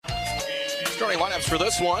Starting lineups for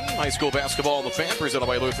this one. High school basketball on the Fan, presented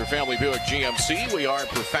by Luther Family Buick GMC. We are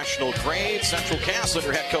professional grade. Central Cass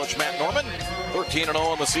under head coach Matt Norman.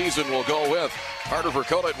 13-0 in the season. We'll go with Carter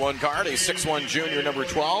Vercoda at one guard, a 6'1 junior, number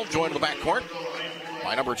 12, joined in the backcourt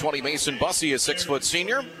by number 20, Mason Bussey, a 6-foot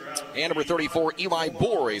senior, and number 34, Eli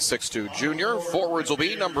Bohr, a 6'2 junior. Forwards will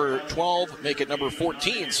be number 12, make it number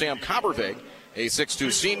 14, Sam Coppervig, a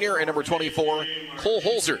 6'2 senior, and number 24, Cole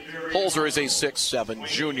Holzer. Holzer is a 6'7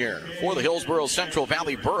 junior. For the Hillsboro Central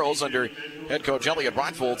Valley Burros under head coach Elliot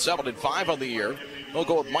Rotfold, 7-5 on the year. They'll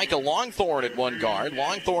go with Micah Longthorne at one guard.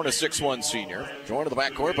 Longthorne, a 6'1 senior. Joined in the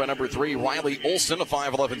backcourt by number 3, Riley Olson, a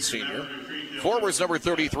 5'11 senior. Forwards number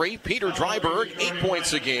 33, Peter Dryberg, 8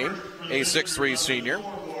 points a game, a 6'3 senior.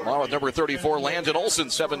 Along with number 34, Landon Olson,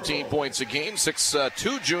 17 points a game.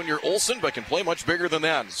 6'2 junior Olson, but can play much bigger than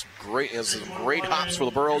that. Has great hops for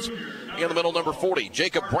the Burros. In the middle, number 40,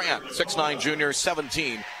 Jacob Brandt, 6'9 junior,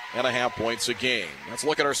 17.5 points a game. Let's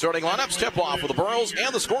look at our starting lineups. Tip off for the Burros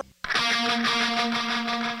and the score.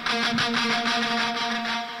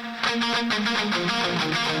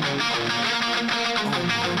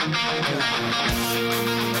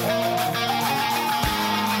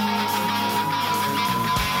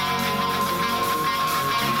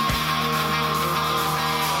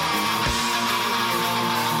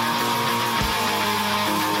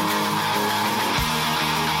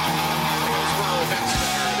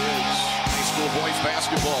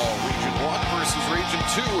 Basketball, Region 1 versus Region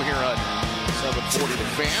 2 here on 740 The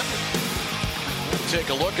Fan. We'll take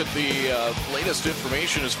a look at the latest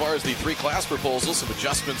information as far as the three class proposals, some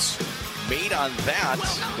adjustments made on that.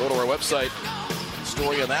 Go to our website.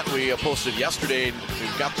 Story on that we posted yesterday.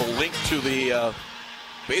 We've got the link to the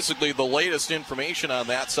basically the latest information on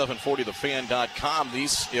that, 740thefan.com.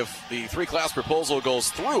 If the three class proposal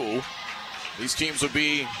goes through, these teams would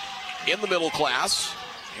be in the middle class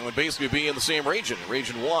and would basically be in the same region,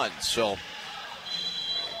 Region 1. So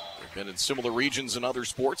they've been in similar regions in other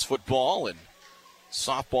sports, football and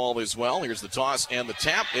softball as well. Here's the toss and the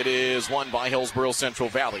tap. It is won by Hillsboro Central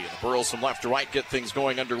Valley. And the Burros from left to right get things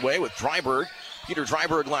going underway with Dryberg. Peter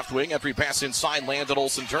Dryberg left wing. Every pass inside, Landon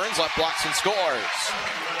Olson turns, left blocks and scores.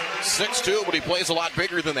 6'2", but he plays a lot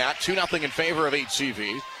bigger than that. 2-0 in favor of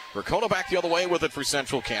HCV. Vercoda back the other way with it for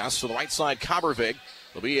Central Cass. To the right side, Coppervig.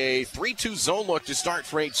 There'll be a 3-2 zone look to start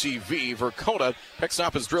for HCV. Vercoda picks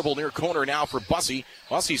up his dribble near corner now for Bussey.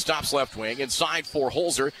 Bussey stops left wing. Inside for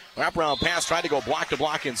Holzer. Wraparound pass, tried to go block to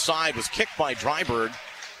block inside. Was kicked by Dryberg.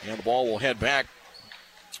 And the ball will head back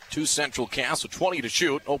to Central Cass. With 20 to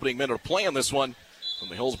shoot. Opening minute of play on this one from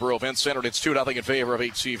the Hillsboro Event Center. It's 2-0 in favor of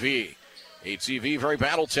HCV. HCV very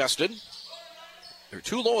battle tested. Their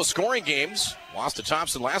two lowest scoring games. Lost to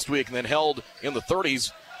Thompson last week and then held in the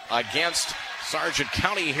 30s against Sargent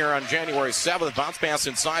County here on January 7th. Bounce pass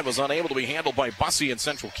inside was unable to be handled by Bussey, and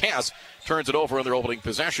Central Cass turns it over in their opening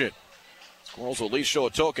possession. Squirrels will at least show a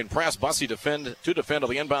token press. Bussey to defend on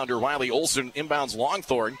the inbounder. Riley Olson inbounds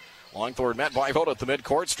Longthorne. Longthorne met by Voda at the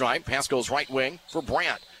midcourt stripe. Pass goes right wing for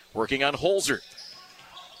Brandt. Working on Holzer.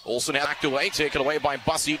 Olson hacked away, taken away by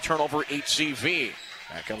Bussey. Turnover HCV.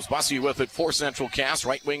 Back comes Bussey with it for Central Cass.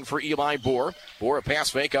 Right wing for Eli Bohr. Bohr a pass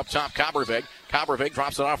fake up top Coppervig. Coppervig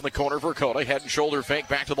drops it off in the corner for Vercoda. Head and shoulder fake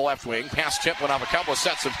back to the left wing. Pass tip went off a couple of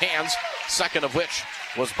sets of hands. Second of which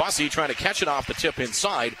was Bussey trying to catch it off the tip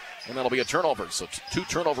inside. And that'll be a turnover. So two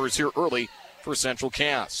turnovers here early for Central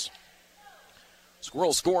Cass.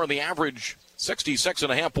 Squirrels score on the average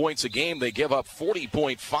 66.5 points a game. They give up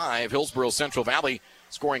 40.5. Hillsboro Central Valley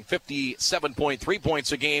scoring 57.3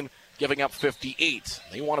 points a game, giving up 58.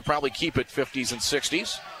 They want to probably keep it 50s and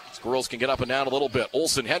 60s. Squirrels can get up and down a little bit.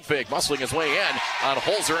 Olson head fake, muscling his way in on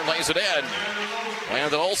Holzer and lays it in.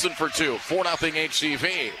 Landon Olson for two. 4-0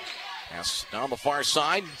 HCV. Pass down the far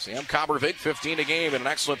side. Sam Coppervig, 15 a game, and an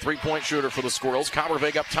excellent three-point shooter for the Squirrels.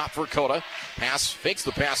 Coppervig up top for Vercoda. Pass, fakes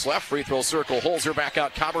the pass left. Free throw circle. Holzer back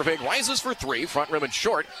out. Coppervig rises for three. Front rim and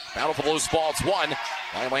short. Battle for the loose ball. It's one.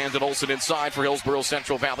 By Landon Olson inside for Hillsboro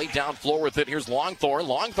Central Valley. Down floor with it. Here's Longthorne.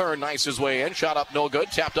 Longthorne nice his way in. Shot up no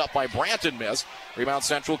good. Tapped up by Brandt and missed. Rebound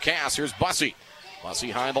Central Cass. Here's Bussey.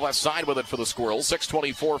 Bussey high on the left side with it for the Squirrels.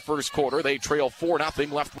 6:24 first quarter. They trail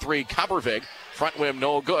 4-0. Left 3. Coppervig. Front rim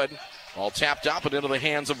no good. All tapped up and into the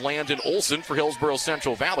hands of Landon Olson for Hillsboro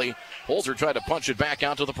Central Valley. Holzer tried to punch it back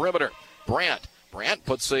out to the perimeter. Brandt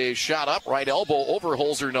puts a shot up, right elbow over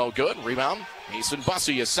Holzer, no good. Rebound, Mason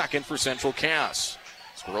Bussey is second for Central Cass.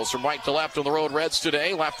 Squirrels from right to left on the Road Reds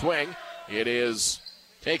today. Left wing, it is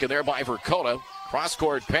taken there by Vercoda.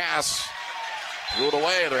 Cross-court pass, threw it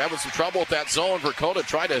away. They're having some trouble with that zone. Vercoda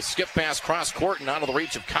tried to skip past cross-court and out of the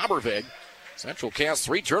reach of Coppervig. Central Cass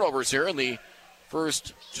 3 turnovers here in the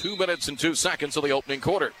first 2 minutes and 2 seconds of the opening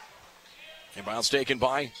quarter. Inbounds taken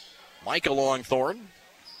by Micah Longthorne.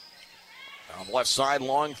 On the left side,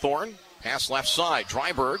 Longthorne. Pass left side.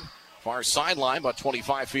 Dryberg, far sideline, about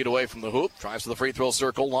 25 feet away from the hoop. Drives to the free throw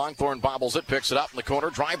circle. Longthorne bobbles it, picks it up in the corner.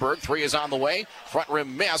 Dryberg, three is on the way. Front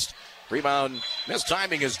rim missed. Rebound,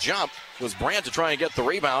 mistiming his jump. Was Brandt to try and get the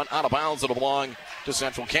rebound. Out of bounds, it'll belong to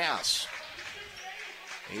Central Cass.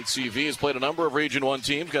 HCV has played a number of Region 1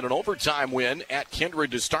 teams. Got an overtime win at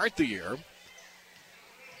Kindred to start the year.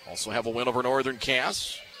 Also have a win over Northern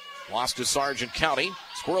Cass. Lost to Sargent County.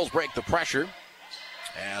 Squirrels break the pressure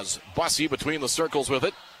as Bussey between the circles with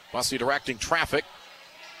it. Bussey directing traffic.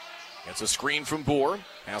 Gets a screen from Boer.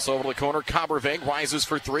 Pass over to the corner. Cobbervig rises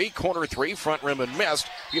for three. Corner three. Front rim and missed.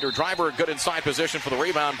 Peter Dryberg good inside position for the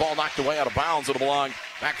rebound. Ball knocked away out of bounds. It'll belong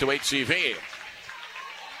back to HCV.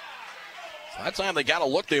 So that time they got a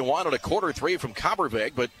look. They wanted a corner three from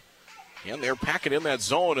Cobbervig, but again, they're packing in that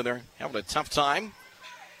zone and they're having a tough time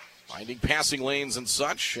finding passing lanes and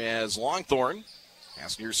such as Longthorne.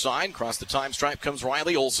 Pass near side, across the time stripe comes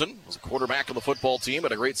Riley Olson. Was a quarterback of the football team,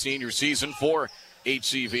 had a great senior season for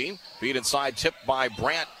HCV. Feed inside, tipped by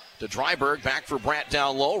Brandt to Dryberg. Back for Brandt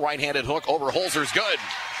down low. Right-handed hook over Holzer's good.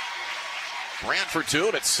 Brandt for two,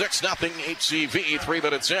 and it's 6-0 HCV, 3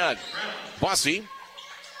 minutes in. Bussey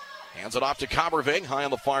hands it off to Cobbervig, high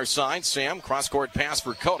on the far side. Sam, cross-court pass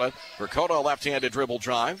for Cota. For Cota, a left-handed dribble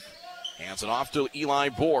drive. Hands it off to Eli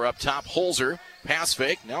Boer. Up top, Holzer. Pass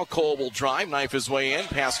fake. Now Cole will drive. Knife his way in.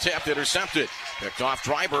 Pass tipped. Intercepted. Picked off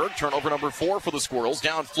Dryberg. Turnover number 4 for the Squirrels.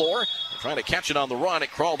 Down floor. Trying to catch it on the run.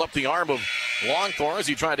 It crawled up the arm of Longthorne as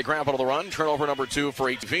he tried to grab it on the run. Turnover number 2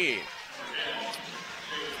 for HV.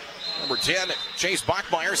 Number 10, Chase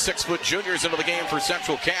Bachmeyer, 6-foot juniors into the game for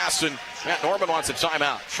Central Cass. And Matt Norman wants a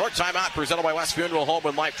timeout. Short timeout presented by West Funeral Home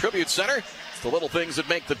and Life Tribute Center. It's the little things that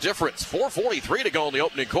make the difference. 4:43 to go in the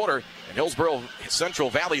opening quarter. And Hillsboro Central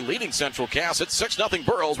Valley leading Central Cass. It's 6-0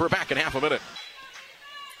 Burrows. We're back in half a minute.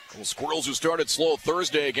 The Squirrels, who started slow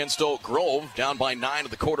Thursday against Oak Grove, down by 9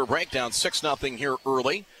 at the quarter break, down 6-0 here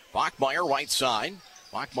early. Bachmeyer right side.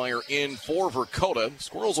 Bachmeyer in for Verkota.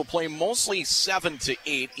 Squirrels will play mostly 7 to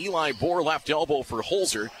 8. Eli Boer left elbow for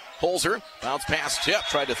Holzer. Holzer, bounce pass tip,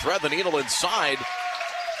 tried to thread the needle inside.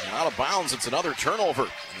 And out of bounds, it's another turnover.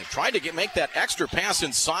 And they tried to make that extra pass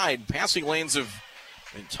inside. Passing lanes have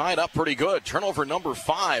been tied up pretty good. Turnover number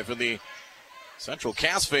 5 in the Central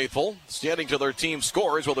Cass faithful, standing to their team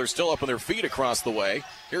scores while they're still up on their feet across the way.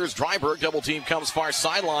 Here's Dryberg. Double team comes far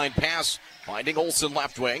sideline. Pass finding Olson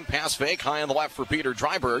left wing. Pass fake high on the left for Peter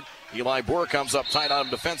Dryberg. Eli Boer comes up tight on him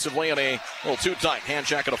defensively and a little too tight. Hand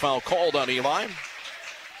check and a foul called on Eli.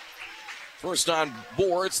 First on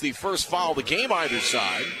Boer. It's the first foul of the game either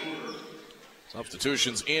side.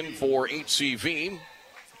 Substitutions in for HCV.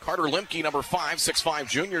 Carter Limke, number 5, 6'5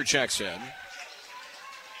 junior, checks in.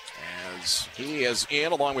 As he is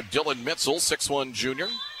in along with Dylan Mitzel, 6'1 junior.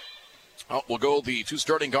 Out will go the two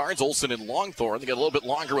starting guards, Olson and Longthorne. They get a little bit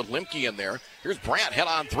longer with Limke in there. Here's Brandt, head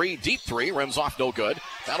on three, deep three, rims off, no good.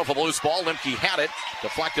 Battle for the loose ball, Limke had it.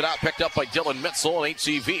 Deflected out, picked up by Dylan Mitzel, and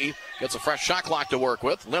HCV gets a fresh shot clock to work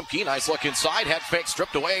with. Limke, nice look inside, head fake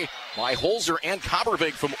stripped away by Holzer and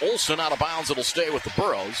Cobbervig from Olson. Out of bounds, it'll stay with the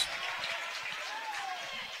Burrows.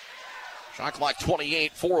 Shot clock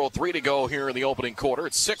 28, 4:03 to go here in the opening quarter.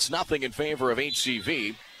 It's 6-0 in favor of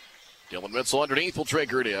HCV. Dylan Mitzel underneath will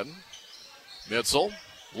trigger it in. Mitzel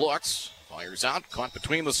looks, fires out, caught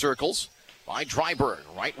between the circles by Dryberg.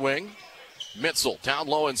 Right wing. Mitzel down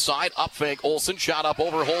low inside, up fake. Olson shot up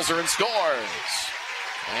over Holzer and scores.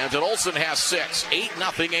 And Olson has 6,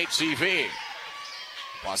 8-0 HCV.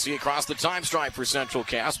 Bussey across the time stripe for Central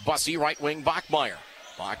Cass. Bussey right wing, Bachmeyer.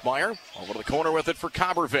 Bachmeyer over to the corner with it for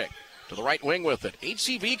Cobbervig. To the right wing with it.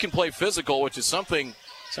 HCV can play physical, which is something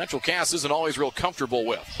Central Cass isn't always real comfortable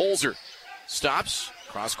with. Holzer stops.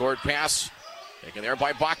 Cross-court pass taken there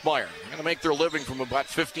by Bachmeyer. They're going to make their living from about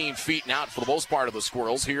 15 feet and out for the most part of the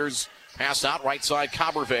Squirrels. Here's pass out, right side,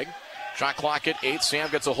 Cobbervig. Shot clock at 8. Sam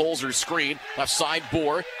gets a Holzer screen. Left side,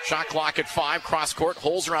 Boer. Shot clock at 5. Cross-court,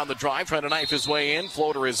 Holzer on the drive, trying to knife his way in.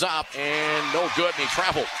 Floater is up, and no good, and he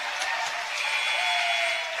traveled.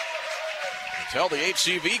 Tell the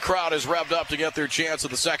HCV crowd is revved up to get their chance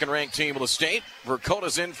at the second-ranked team of the state.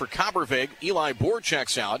 Verkota's in for Cobbervig. Eli Boer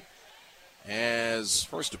checks out. As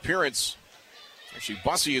first appearance, actually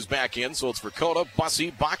Bussey is back in, so it's Verkota,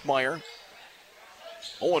 Bussey, Bachmeyer.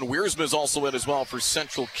 Owen Wiersma is also in as well for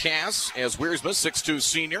Central Cass, as Wiersma, 6'2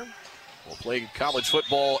 senior, will play college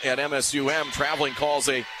football at MSUM. Traveling calls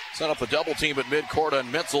a set up the double team at midcourt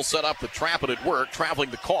on Mitzel, set up the trap, and it worked. Traveling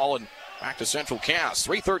the call, and back to Central Cass.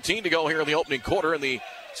 3:13 to go here in the opening quarter, and the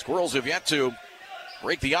Squirrels have yet to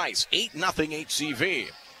break the ice. 8-0 HCV.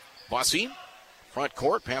 Bussy, front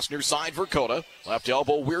court, pass near side for Verkota. Left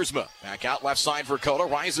elbow, Wiersma. Back out left side for Verkota.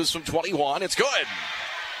 Rises from 21. It's good.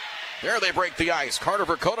 There they break the ice. Carter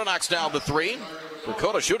Verkota knocks down the three.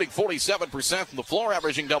 Verkota shooting 47% from the floor,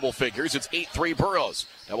 averaging double figures. It's 8-3 Burroughs.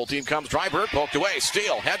 Double team comes. Dryberg poked away.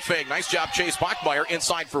 Steal. Head fake. Nice job, Chase Bachmeyer.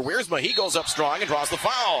 Inside for Wiersma. He goes up strong and draws the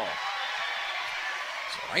foul.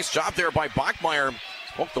 So nice job there by Bachmeyer.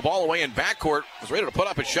 Poked the ball away in backcourt. Was ready to put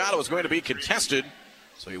up a shot. It was going to be contested.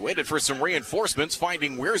 So he waited for some reinforcements,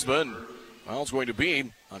 finding Wiersma. And, well, it's going to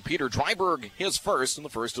be on Peter Dryberg, his first in the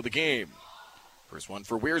first of the game. First one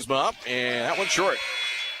for Wiersma up, and that one's short.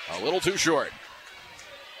 A little too short.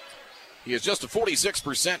 He is just a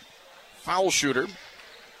 46% foul shooter.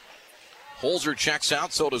 Holzer checks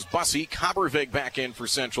out, so does Bussy. Coppervig back in for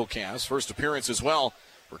Central Cass. First appearance as well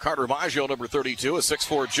for Carter Maggio, number 32, a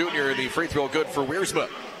 6'4 junior. The free throw good for Wiersma.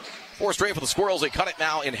 4 straight for the Squirrels. They cut it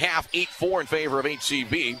now in half, 8-4 in favor of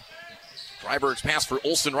HCB. Dryberg's pass for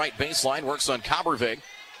Olsen, right baseline, works on Coppervig.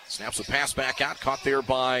 Snaps a pass back out, caught there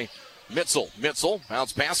by Mitzel. Mitzel,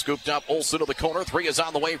 bounce pass, scooped up Olsen to the corner. 3 is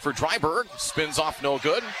on the way for Dryberg. Spins off, no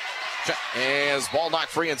good. As ball knocked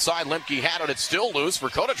free inside, Lemke had it. It's still loose.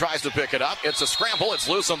 Verkota tries to pick it up. It's a scramble. It's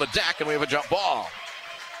loose on the deck, and we have a jump ball.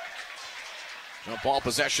 Jump ball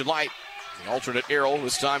possession light. The alternate arrow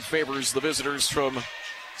this time favors the visitors from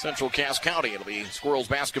Central Cass County. It'll be Squirrels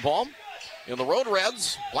basketball. In the Road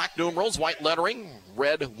Reds, black numerals, white lettering,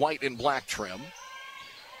 red, white, and black trim.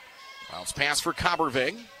 Bounce pass for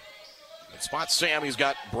Coppervig. Spot Sam. He's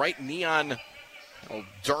got bright neon,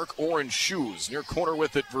 dark orange shoes. Near corner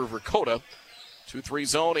with it for Verkota. 2-3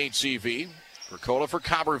 zone HCV. Verkota for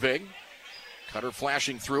Coppervig. Cutter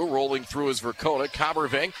flashing through, rolling through is Verkota.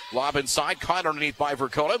 Coppervig, lob inside, caught underneath by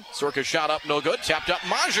Verkota. Circus shot up, no good. Tapped up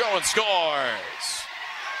Maggio and scores.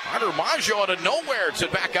 Carter Maggio out of nowhere to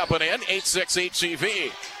back up and in. 8-6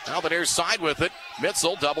 HCV. Now the near side with it.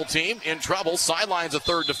 Mitzel, double team, in trouble. Sidelines a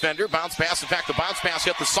third defender. Bounce pass. In fact, the bounce pass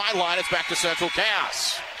hit the sideline. It's back to Central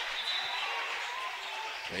Cass.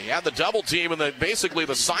 They had the double team, and then basically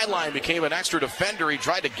the sideline became an extra defender. He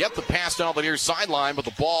tried to get the pass down the near sideline, but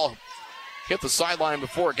the ball hit the sideline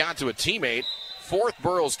before it got to a teammate. 4th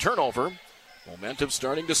Burroughs turnover. Momentum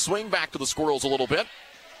starting to swing back to the Squirrels a little bit.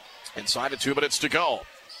 Inside of 2 minutes to go.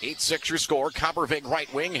 8-6 your score. Coppervig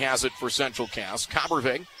right wing has it for Central Cass.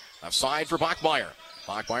 Coppervig left side for Bachmeyer.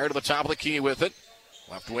 Bachmeyer to the top of the key with it.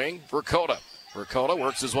 Left wing, Verkota. Verkota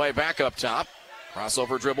works his way back up top.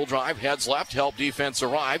 Crossover dribble drive, heads left, help defense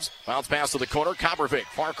arrives. Bounce pass to the corner, Coppervig.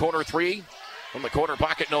 Far corner 3 from the corner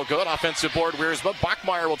pocket, no good. Offensive board, Wiersma.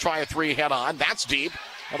 Bachmeyer will try a 3 head on. That's deep.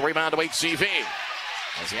 And the rebound to HCV.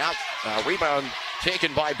 As the out rebound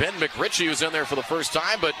taken by Ben McRitchie, who's in there for the first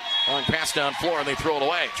time, but going pass down floor, and they throw it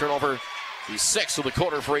away. Turnover, the 6th of the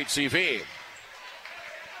quarter for HCV.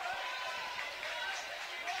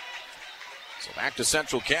 So back to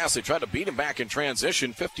Central Cass. They tried to beat him back in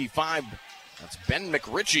transition. 55. That's Ben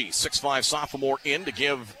McRitchie, 6'5 sophomore, in to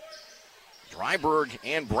give Dryberg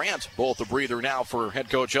and Brandt both a breather now for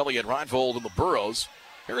head coach Elliot Rodvold and the Burroughs.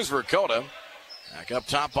 Here's Verkota. Back up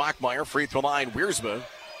top, Bachmeyer. Free throw line, Wiersma.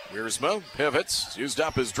 Wiersma pivots, used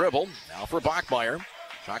up his dribble. Now for Bachmeyer.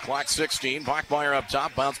 Shot clock 16. Bachmeyer up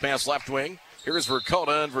top, bounce pass left wing. Here's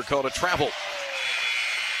Verkota, and Verkota traveled.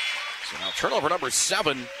 So now turnover number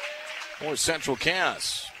 7 for Central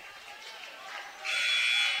Cass.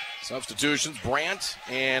 Substitutions, Brandt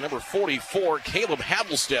and number 44, Caleb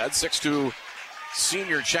Havelstead. 6'2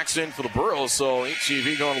 senior checks in for the Burroughs, so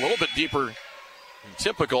HCV going a little bit deeper than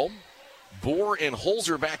typical. Bohr and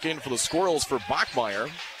Holzer back in for the Squirrels for Bachmeyer.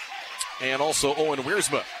 And also Owen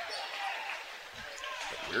Wiersma.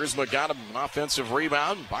 Wiersma got him an offensive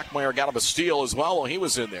rebound. Bachmeyer got him a steal as well while he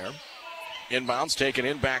was in there. Inbounds taken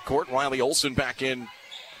in backcourt. Riley Olsen back in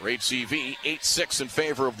for HCV. 8-6 in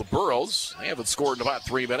favor of the Burroughs. They haven't scored in about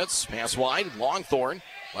 3 minutes. Pass wide. Longthorn.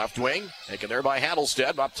 Left wing. Taken there by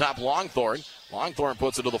Hadelstead. Up top, Longthorn. Longthorn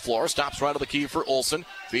puts it to the floor. Stops right of the key for Olsen.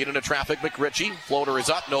 Feed into traffic, McRitchie. Floater is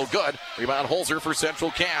up. No good. Rebound Holzer for Central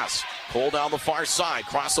Cass. Cole down the far side.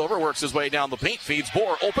 Crossover. Works his way down the paint. Feeds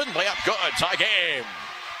Bohr. Open. Layup good. Tie game.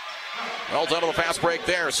 Well done on the fast break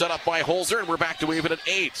there. Set up by Holzer, and we're back to even at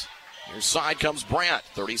 8. Near side comes Brandt.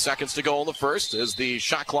 30 seconds to go in the first as the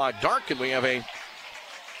shot clock dark, and we have a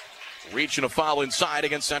reach and a foul inside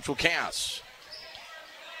against Central Cass.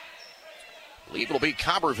 Lead will be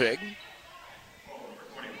Coppervig.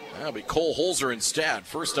 That'll be Cole Holzer instead.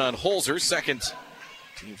 First on Holzer, second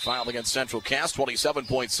team foul against Central Cass.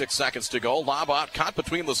 27.6 seconds to go. Lob out, caught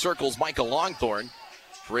between the circles, Michael Longthorn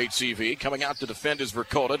for HCV. Coming out to defend is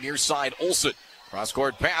Verkota. Near side, Olsen.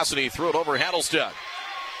 Cross-court pass, and he threw it over Hadelstead.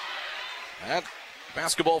 That,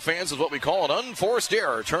 basketball fans, is what we call an unforced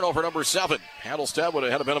error. Turnover number 7. Handlestead would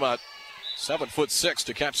have had to been about 7'6"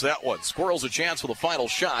 to catch that one. Squirrels a chance for the final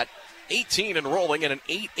shot. 18 and rolling in an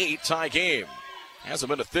 8-8 tie game. Hasn't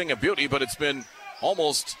been a thing of beauty, but it's been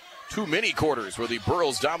almost two mini quarters where the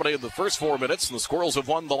Burros dominated the first 4 minutes and the Squirrels have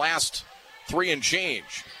won the last 3 and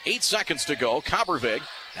change. 8 seconds to go. Kabervig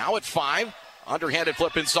now at 5. Underhanded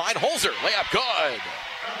flip inside. Holzer, layup good.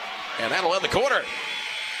 And that'll end the quarter.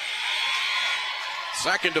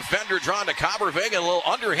 Second defender drawn to Kabervig, and a little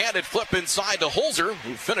underhanded flip inside to Holzer,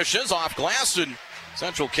 who finishes off glass, and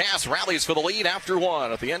Central Cass rallies for the lead after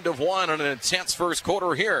 1 at the end of 1 on an intense first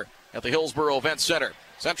quarter here at the Hillsboro Event Center.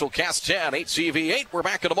 Central Cass 10, HCV 8. We're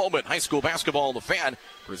back in a moment. High school basketball on the Fan,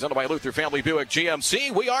 presented by Luther Family Buick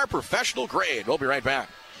GMC. We are professional grade. We'll be right back.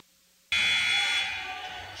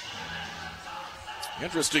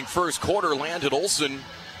 Interesting first quarter. Landon Olson,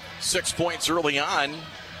 6 points early on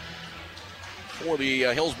for the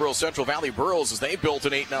Hillsboro Central Valley Burros as they built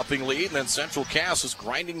an 8-0 lead, and then Central Cass is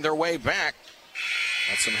grinding their way back.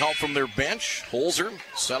 Got some help from their bench. Holzer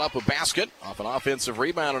set up a basket off an offensive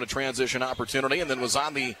rebound and a transition opportunity, and then was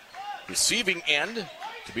on the receiving end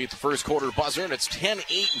to beat the first quarter buzzer, and it's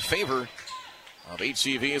 10-8 in favor of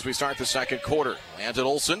HCV as we start the second quarter. Landon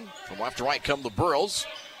Olson, from left to right come the Burros.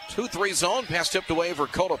 2-3 zone, pass tipped away.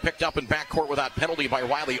 Verkota picked up in backcourt without penalty by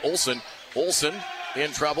Riley Olson. Olson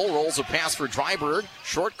in trouble, rolls a pass for Dryberg.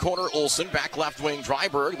 Short corner Olson, back left wing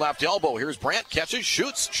Dryberg, left elbow. Here's Brandt, catches,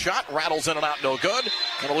 shoots, shot, rattles in and out, no good.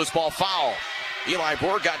 And a loose ball foul. Eli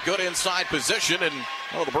Borg got good inside position, and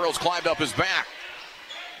the Burros climbed up his back.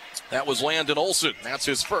 That was Landon Olson. That's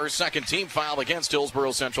his first, second team foul against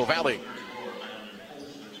Hillsboro Central Valley.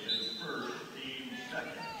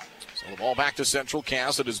 So the ball back to Central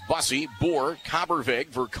Cass. It is Bussey, Boer,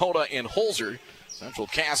 Kabervig, Verkota, and Holzer. Central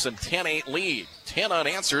Cass in 10-8 lead. 10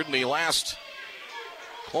 unanswered in the last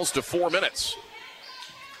close to 4 minutes.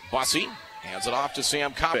 Bussey hands it off to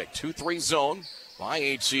Sam Kabervig. 2-3 zone by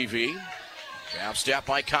HCV. Jab step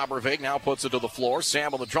by Kabervig. Now puts it to the floor.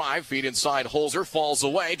 Sam on the drive. Feed inside Holzer. Falls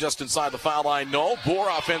away just inside the foul line. No. Boer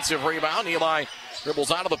offensive rebound. Eli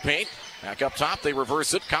dribbles out of the paint. Back up top. They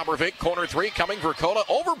reverse it. Kabervig corner 3 coming. Verkota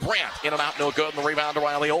over Brandt. In and out. No good. And the rebound to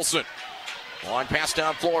Riley Olson. Long pass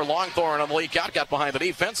down floor. Longthorn on the leak out. Got behind the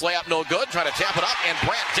defense. Layup no good. Trying to tap it up. And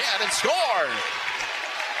Brandt dead and scored.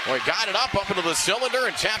 Boy, got it up into the cylinder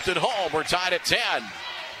and tapped it home. We're tied at 10.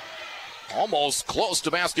 Almost close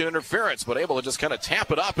to basket interference, but able to just kind of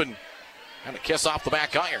tap it up and kind of kiss off the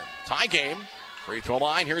back iron. Tie game. Free throw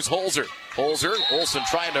line. Here's Holzer. Holzer. Olson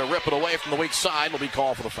trying to rip it away from the weak side. Will be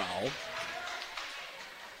called for the foul.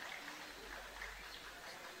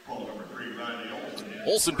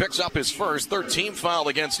 Olson picks up his first, 13th foul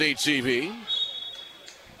against HCV.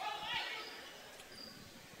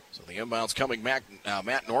 So the inbound's coming back.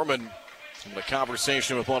 Matt Norman in the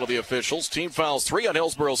conversation with one of the officials. Team fouls 3 on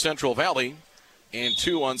Hillsboro Central Valley and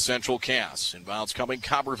 2 on Central Cass. Inbounds coming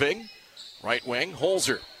Kabervig, right wing,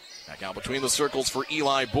 Holzer. Back out between the circles for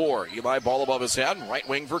Eli Boer. Eli ball above his head, right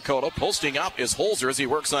wing Verkota. Posting up is Holzer as he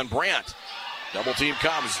works on Brandt. Double team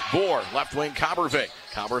comes, Boer, left wing Kabervig.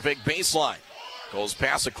 Kabervig baseline. Goes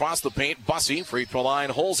pass across the paint. Bussey, free throw line,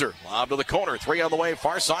 Holzer. Lob to the corner. 3 on the way.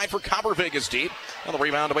 Far side for Kabervig is deep. And the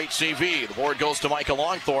rebound of HCV. The board goes to Micah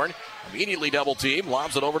Longthorn. Immediately double team.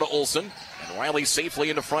 Lobs it over to Olson. And Riley safely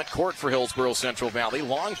into front court for Hillsboro Central Valley.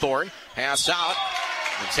 Longthorn pass out.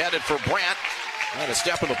 Intended for Brandt. And a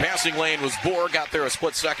step in the passing lane was Boer. Got there a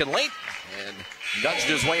split second late. And nudged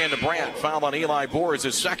his way into Brandt. Foul on Eli Boer is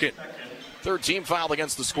his second. Third team foul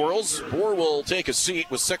against the Squirrels. Boer will take a seat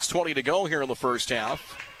with 6:20 to go here in the first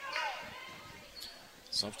half.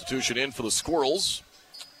 Substitution in for the Squirrels.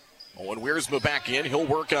 Owen Wiersma back in. He'll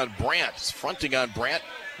work on Brandt. He's fronting on Brandt,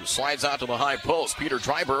 who slides out to the high post. Peter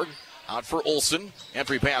Dryberg out for Olson.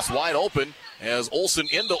 Entry pass wide open as Olson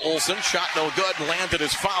into Olson. Shot no good and landed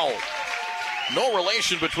his foul. No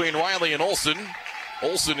relation between Riley and Olson.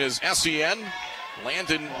 Olson is SEN.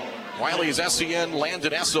 Landon, Riley's SEN,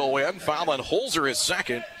 Landon SON. Foul on Holzer his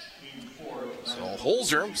second. So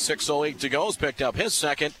Holzer, 6:08 to go, has picked up his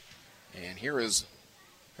second. And here is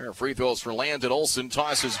a pair of free throws for Landon Olson.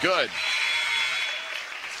 Toss is good.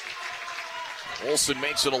 Olson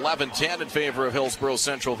makes it 11-10 in favor of Hillsboro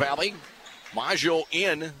Central Valley. Maggio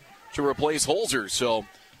in to replace Holzer. So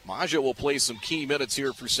Maggio will play some key minutes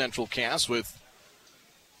here for Central Cass with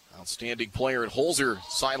outstanding player at Holzer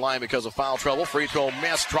sideline because of foul trouble. Free throw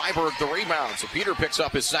miss. Dryberg the rebound. So Peter picks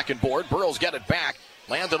up his second board. Burros get it back.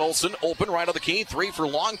 Landon Olson open right of the key. 3 for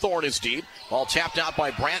Longthorn is deep. Ball tapped out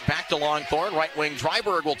by Brandt. Back to Longthorn. Right wing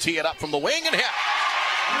Dryberg will tee it up from the wing and hit.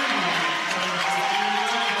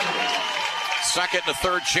 second and a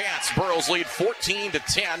third chance. Burrows lead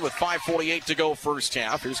 14-10 with 5:48 to go first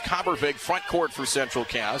half. Here's Coppervig, front court for Central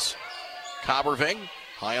Cass. Coppervig,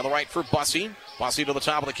 high on the right for Bussey. Bussey to the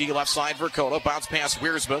top of the key, left side for Vercoda. Bounce past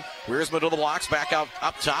Wiersma. Wiersma to the blocks, back out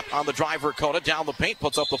up top on the drive. Vercoda down the paint,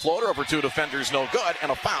 puts up the floater over two defenders, no good,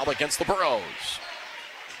 and a foul against the Burrows.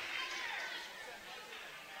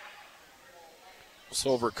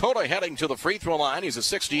 So Vercoda heading to the free throw line. He's a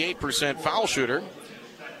 68% foul shooter.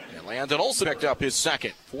 And Landon Olsen picked up his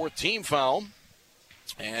second, fourth team foul.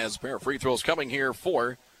 As a pair of free throws coming here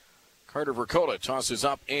for Carter Vercoda. Tosses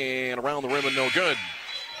up and around the rim and no good.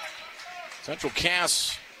 Central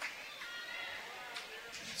Cass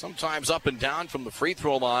sometimes up and down from the free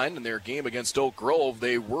throw line. In their game against Oak Grove,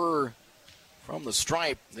 they were from the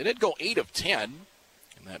stripe. They did go 8 of 10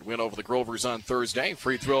 in that win over the Grovers on Thursday.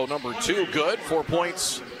 Free throw number 2, good. 4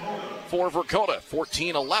 points for Vercoda.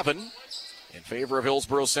 14-11 in favor of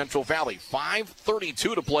Hillsborough Central Valley.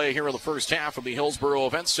 5:32 to play here in the first half from the Hillsborough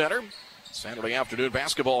Event Center. Saturday afternoon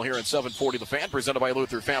basketball here at 740 The Fan, presented by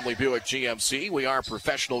Luther Family Buick GMC. We are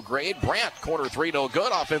professional grade. Brandt, corner 3, no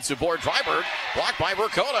good. Offensive board, Dryberg, blocked by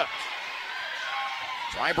Vercoda.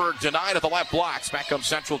 Dryberg denied at the left blocks. Back comes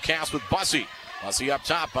Central Cass with Bussey. Bussey up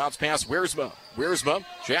top, bounce past Wiersma. Wiersma,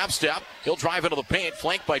 jab step. He'll drive into the paint,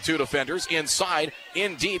 flanked by two defenders. Inside,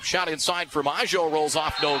 in deep, shot inside for Maggio. Rolls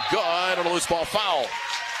off, no good, and a loose ball foul.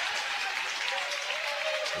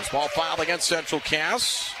 Loose ball foul against Central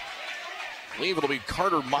Cass. I believe it'll be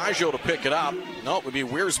Carter Maggio to pick it up. No, it would be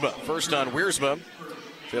Wiersma. First on Wiersma.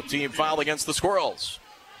 15 foul against the Squirrels.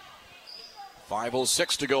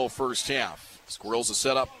 5:06 to go first half. Squirrels are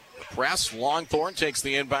set up the press. Longthorn takes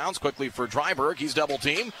the inbounds quickly for Dryberg. He's double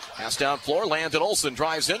teamed. Pass down floor. Landon Olsen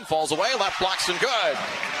drives in, falls away. Left blocks and good.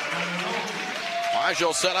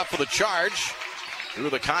 Maggio set up for the charge. Through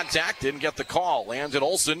the contact, didn't get the call. Landon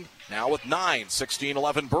Olsen now with 9.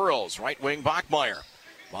 16-11 Burrows. Right wing Bachmeyer.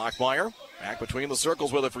 Bachmeyer back between the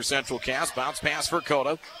circles with it for Central Cass. Bounce pass for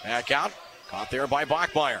Vercoda. Back out. Caught there by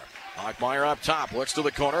Bachmeyer. Bachmeyer up top. Looks to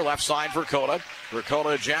the corner. Left side for Vercoda.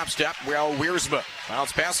 Vercoda jab step. Well, Wiersma.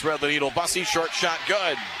 Bounce pass. Thread the needle. Bussey. Short shot.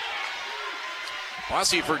 Good.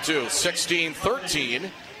 Bussey for 2. 16-13.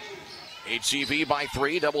 HCV by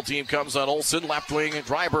 3. Double team comes on Olsen. Left wing.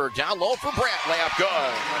 Dryberg down low for Brandt. Layup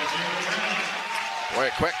good. Boy,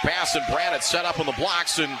 a quick pass, and Brandt had set up on the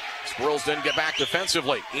blocks, and Squirrels didn't get back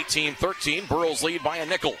defensively. 18-13. Burrows lead by a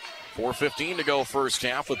nickel. 4:15 to go first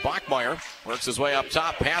half with Bachmeyer. Works his way up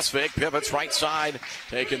top. Pass fake. Pivots right side.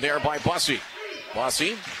 Taken there by Bussey.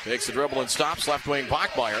 Bussey takes the dribble and stops. Left wing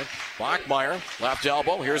Bachmeyer. Bachmeyer, left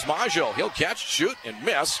elbow. Here's Maggio. He'll catch, shoot, and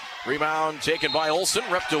miss. Rebound taken by Olsen.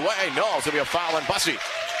 Ripped away. No, it's going to be a foul on Bussey.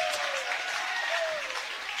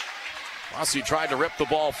 Bussey tried to rip the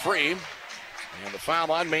ball free. And the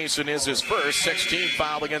foul on Mason is his first. 16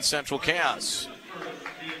 foul against Central Cass.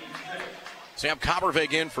 Sam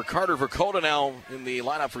Coppervig in for Carter Vercoda now in the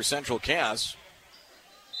lineup for Central Cass.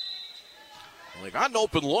 Well, they've gotten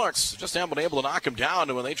open looks, just haven't been able to knock him down.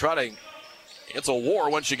 And when they try to, it's a war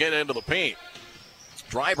once you get into the paint.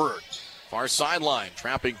 Dryberg, far sideline,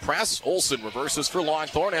 trapping press. Olsen reverses for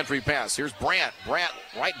Longthorn, entry pass. Here's Brandt. Brandt,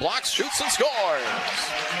 right blocks, shoots and scores.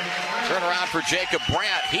 Turnaround for Jacob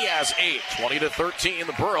Brandt. He has 8. 20-13,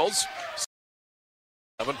 the Burrows.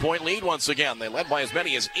 7-point lead once again. They led by as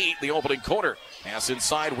many as 8 the opening quarter. Pass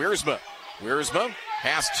inside Wiersma. Wiersma,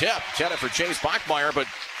 pass tip. Intended for Chase Bachmeyer, but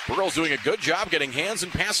Burrows doing a good job getting hands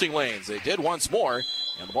in passing lanes. They did once more,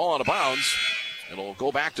 and the ball out of bounds. It'll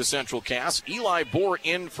go back to Central Cass. Eli Bohr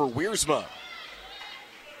in for Wiersma.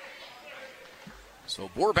 So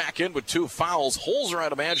Bohr back in with 2 fouls. Holzer,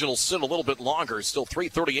 I'd imagine, will sit a little bit longer. Still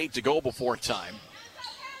 3:38 to go before time.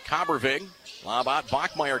 Coppervig, lob out.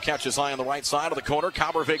 Bachmeyer catches high on the right side of the corner.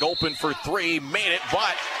 Coppervig open for 3, made it,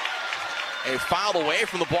 but a foul away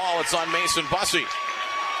from the ball. It's on Mason Bussey.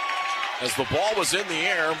 As the ball was in the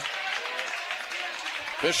air,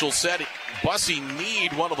 officials said Bussey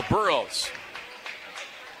need one of the Burrows.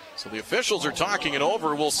 So the officials are talking it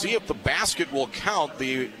over. We'll see if the basket will count.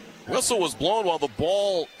 The whistle was blown while the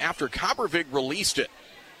ball, after Coppervig released it.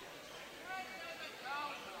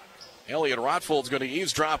 Elliot Rotfold's going to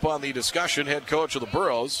eavesdrop on the discussion, head coach of the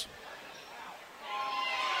Burrows.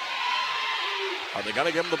 Are they going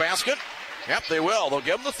to give him the basket? Yep, they will. They'll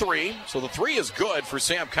give him the 3. So the 3 is good for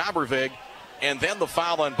Sam Coppervig, and then the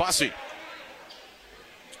foul on Bussey.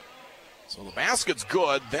 So the basket's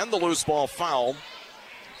good, then the loose ball foul.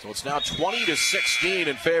 So it's now 20-16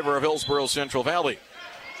 in favor of Hillsborough Central Valley.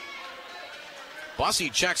 Bussey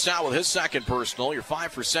checks out with his second personal. Your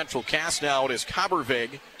 5 for Central Cass now. It is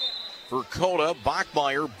Coppervig, Vercoda,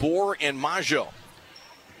 Bachmeyer, Bohr, and Maggio.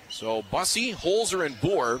 So Bussey, Holzer, and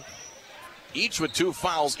Boer, each with 2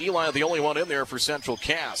 fouls. Eli the only one in there for Central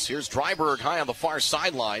Cass. Here's Dryberg high on the far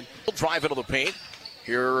sideline. He'll drive into the paint.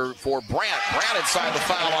 Here for Brandt. Brandt inside the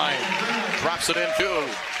foul line. Drops it in two.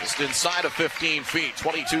 Just inside of 15 feet.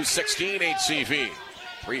 22-16 HCV.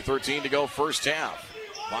 3:13 to go first half.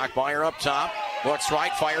 Bachmeyer up top. Looks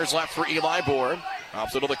right. Fires left for Eli Boer.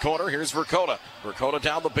 Pops into the corner. Here's Verkota. Verkota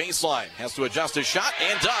down the baseline. Has to adjust his shot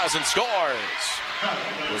and does and scores.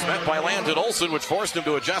 It was met by Landon Olson, which forced him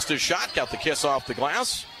to adjust his shot. Got the kiss off the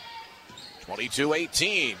glass.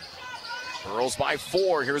 22-18. Burrows by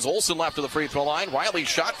 4. Here's Olson left of the free throw line. Riley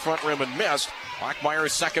shot front rim and missed.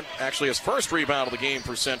 Bachmeyer's second, actually his first rebound of the game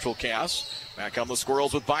for Central Cass. Back on the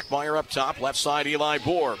Squirrels with Bachmeyer up top. Left side, Eli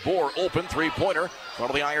Boer. Boer open, three-pointer. Front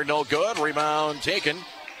of the iron, no good. Rebound taken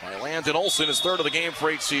by Landon Olson. His third of the game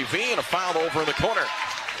for HCV, and a foul over in the corner.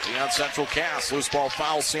 On Central Cass. Loose ball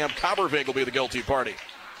foul. Sam Coppervig will be the guilty party.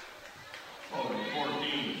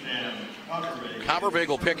 14, Sam Coppervig. Coppervig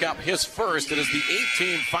will pick up his first. It is the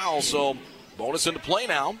 18th foul, so bonus into play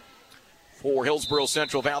now for Hillsboro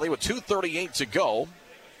Central Valley with 2:38 to go.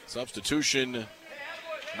 Substitution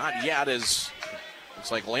not yet, as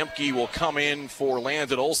looks like Lemke will come in for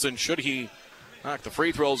Landon Olson should he knock the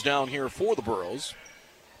free throws down here for the Burros.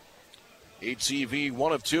 HCV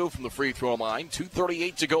 1 of 2 from the free throw line.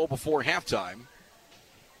 2:38 to go before halftime.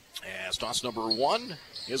 As toss number 1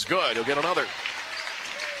 is good. He'll get another.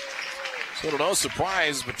 So no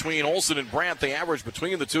surprise between Olson and Brandt. They average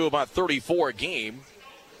between the two about 34 a game.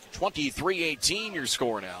 23-18 your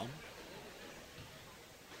score now.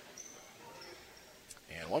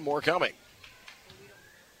 And one more coming.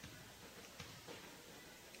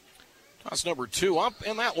 Toss number 2 up,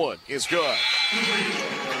 and that one is good.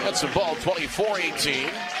 That's the ball,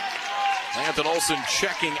 24-18. Landon Olson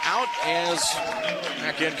checking out as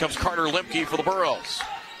back in comes Carter Lemke for the Burros.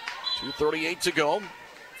 2:38 to go.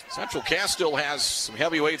 Central Cass still has some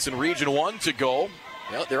heavyweights in Region 1 to go.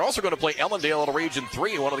 They're also going to play Ellendale in Region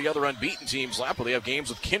 3, one of the other unbeaten teams left, but they have games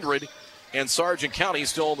with Kindred and Sargent County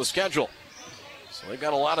still on the schedule. So they've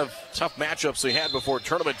got a lot of tough matchups they had before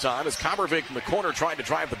tournament time as Coppervig in the corner trying to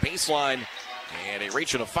drive the baseline. And a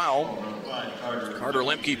reach and a foul. Carter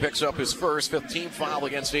Lemke picks up his first 15th foul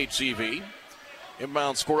against HCV.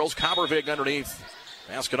 Inbound Squirrels. Coppervig underneath.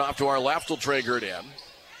 Basket off to our left. Will trigger it in.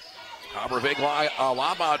 Coppervig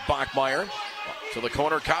lob out Bachmeyer. To the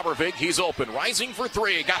corner. Coppervig. He's open. Rising for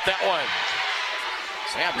 3. Got that one.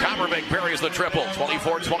 Sam Coppervig buries the triple.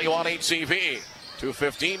 24-21 HCV.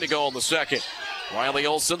 2:15 to go in the second. Riley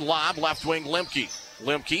Olson lob. Left wing Lemke.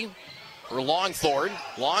 Lemke for Longthorne.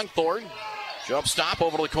 Longthorne. Jump stop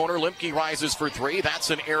over to the corner. Lemke rises for 3.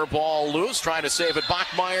 That's an air ball loose. Trying to save it.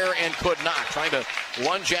 Bachmeyer and could not. Trying to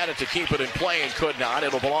lunge at it to keep it in play and could not.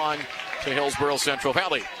 It'll belong to Hillsboro Central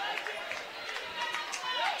Valley.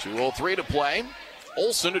 2:03 to play.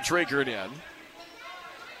 Olson to trigger it in.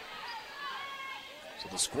 So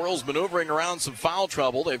the Squirrels maneuvering around some foul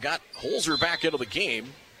trouble. They've got Holzer back into the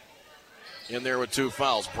game. In there with 2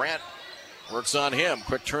 fouls. Brandt works on him.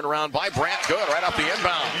 Quick turnaround by Brandt. Good. Right off the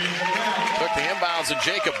inbound. Took the inbounds and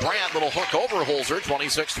Jacob Brandt. Little hook over Holzer.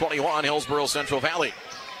 26-21 Hillsboro Central Valley.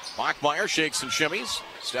 Bachmeyer shakes and shimmies.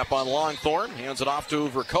 Step on Longthorne. Hands it off to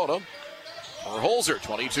Verkota. For Holzer.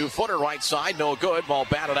 22-footer right side. No good. Ball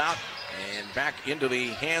batted out. And back into the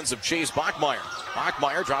hands of Chase Bachmeyer.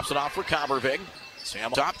 Bachmeyer drops it off for Coppervig.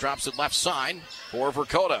 Sam top drops it left side for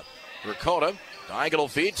Verkota. Verkota. Diagonal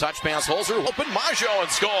feed, touch pass, Holzer, open, Maggio,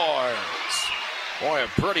 and scores. Boy, a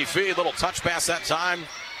pretty feed, little touch pass that time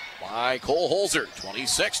by Cole Holzer,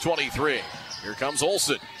 26-23. Here comes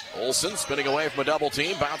Olson. Olson spinning away from a double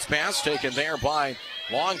team, bounce pass taken there by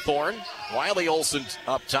Longthorne. Riley Olson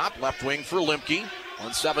up top, left wing for Lemke.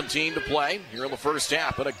 1:17 to play here in the first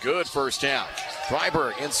half, but a good first half.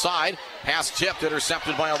 Dryberg inside, pass tipped,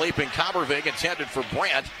 intercepted by a leaping Coppervig, intended for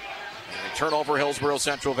Brandt. And a turnover, Hillsboro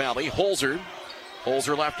Central Valley. Holzer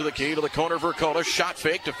left to the key to the corner. Verkota shot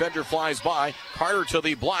fake. Defender flies by. Carter to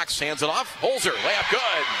the blocks. Hands it off. Holzer layup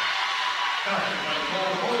good.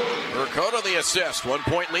 Verkota the assist.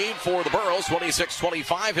 1-point lead for the Burros.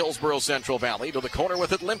 26-25 Hillsboro Central Valley. To the corner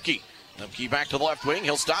with it. Lemke. Lemke back to the left wing.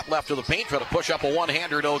 He'll stop left of the paint. Try to push up a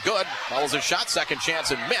one-hander. No good. Follows his shot. Second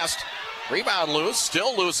chance and missed. Rebound loose.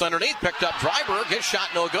 Still loose underneath. Picked up Dryberg. His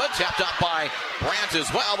shot no good. Tapped up by Brandt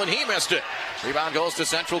as well, and he missed it. Rebound goes to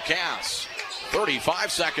Central Cass.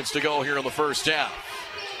 35 seconds to go here in the first half.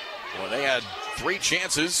 Well, they had 3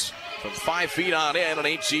 chances from 5 feet on in, and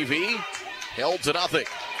HCV held to nothing.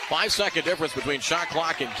 5-second difference between shot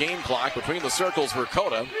clock and game clock between the circles for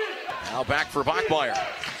Verkota. Now back for Bachmeyer.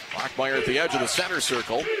 Bachmeyer at the edge of the center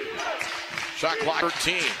circle. Shot clock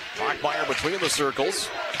 13. Bachmeier between the circles.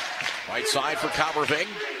 Right side for Kamervig.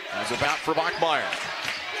 He's about for Bachmeier.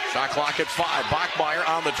 Shot clock at 5. Bachmeier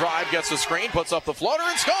on the drive, gets a screen, puts up the floater,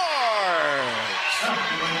 and scores!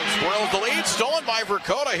 Squirrels the lead, stolen by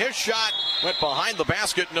Verkota. His shot went behind the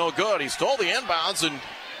basket, no good. He stole the inbounds and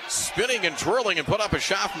spinning and twirling and put up a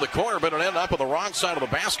shot from the corner, but it ended up on the wrong side of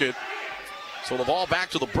the basket. So the ball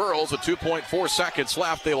back to the Burros with 2.4 seconds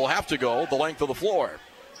left. They will have to go the length of the floor.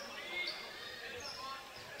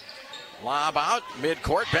 Lob out,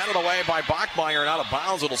 midcourt, batted away by Bachmeier and out of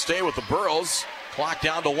bounds. It'll stay with the Burros. Clock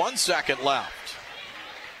down to 1 second left.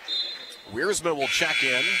 Wiersma will check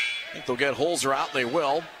in. I think they'll get Holzer out, and they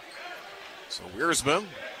will. So Wiersma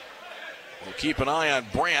will keep an eye on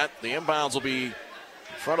Brandt. The inbounds will be in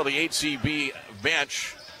front of the HCB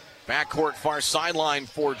bench. Backcourt far sideline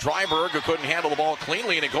for Dryberg, who couldn't handle the ball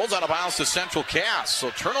cleanly, and it goes out of bounds to Central Cass.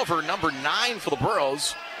 So turnover number 9 for the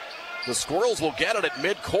Burros. The Squirrels will get it at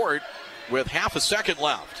midcourt with half a second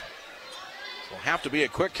left. Will have to be a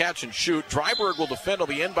quick catch and shoot. Dryberg will defend on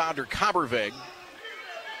the inbounder, Kamervig.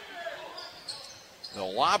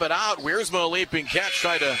 They'll lob it out. Wiersma, leaping catch,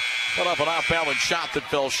 tried to put up an off-balance shot that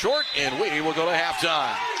fell short, and we will go to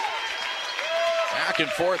halftime. Back and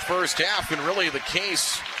forth first half, and really the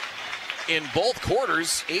case in both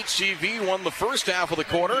quarters. HCV won the first half of the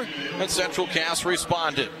quarter, and Central Cass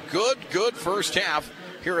responded. Good first half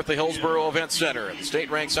here at the Hillsboro Event Center. The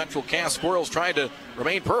state-ranked Central Cass Squirrels trying to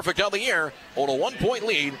remain perfect on the year, hold a 1-point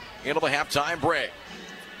lead into the halftime break.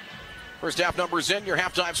 First half numbers in, your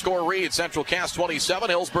halftime score reads: Central Cass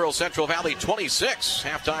 27, Hillsboro Central Valley 26.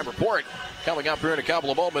 Halftime report coming up here in a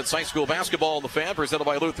couple of moments. High school basketball in the Fan, presented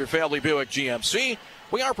by Luther Family Buick GMC.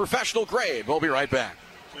 We are professional grade. We'll be right back.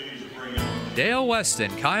 Please bring up Dale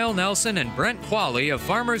Weston, Kyle Nelson, and Brent Qualley of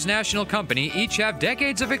Farmers National Company each have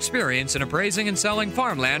decades of experience in appraising and selling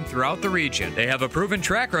farmland throughout the region. They have a proven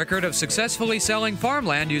track record of successfully selling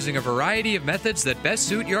farmland using a variety of methods that best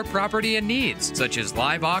suit your property and needs, such as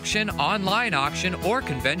live auction, online auction, or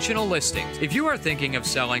conventional listings. If you are thinking of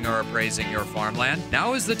selling or appraising your farmland,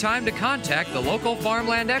 now is the time to contact the local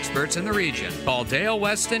farmland experts in the region. Call Dale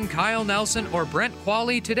Weston, Kyle Nelson, or Brent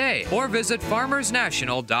Qualley today, or visit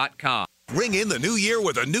farmersnational.com. Ring in the new year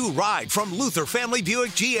with a new ride from Luther Family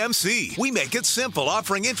Buick GMC. We make it simple,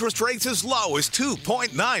 offering interest rates as low as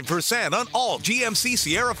 2.9% on all GMC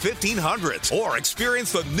Sierra 1500s. Or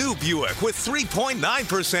experience the new Buick with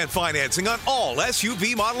 3.9% financing on all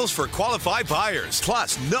SUV models for qualified buyers.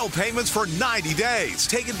 Plus, no payments for 90 days.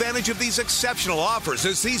 Take advantage of these exceptional offers,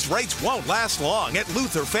 as these rates won't last long at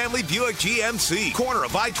Luther Family Buick GMC. Corner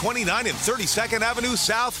of I-29 and 32nd Avenue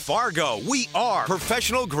South, Fargo. We are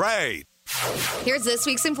professional grade. Here's this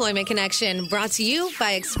week's Employment Connection, brought to you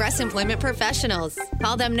by Express Employment Professionals.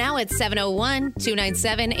 Call them now at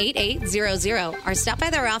 701-297-8800 or stop by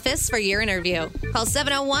their office for your interview. Call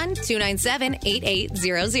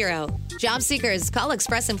 701-297-8800. Job seekers, call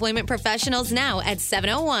Express Employment Professionals now at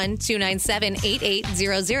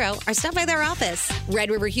 701-297-8800 or stop by their office.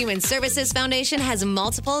 Red River Human Services Foundation has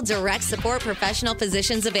multiple direct support professional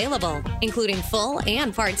positions available, including full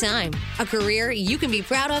and part-time. A career you can be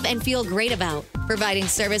proud of and feel great about, providing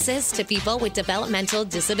services to people with developmental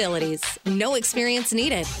disabilities. No experience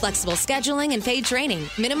needed. Flexible scheduling and paid training.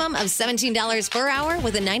 Minimum of $17 per hour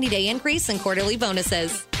with a 90-day increase in quarterly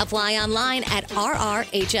bonuses. Apply online at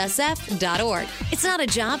rrhsf.org. It's not a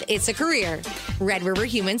job, it's a career. Red River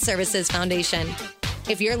Human Services Foundation.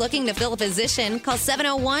 If you're looking to fill a position, call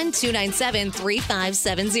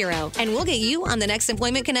 701-297-3570 and we'll get you on the next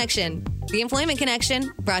Employment Connection. The Employment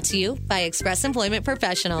Connection, brought to you by Express Employment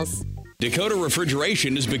Professionals. Dakota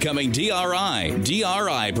Refrigeration is becoming DRI.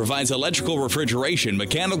 DRI provides electrical refrigeration,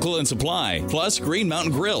 mechanical, and supply, plus Green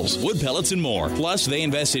Mountain Grills, wood pellets, and more. Plus, they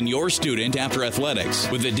invest in your student after athletics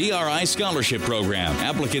with the DRI Scholarship Program.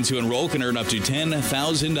 Applicants who enroll can earn up to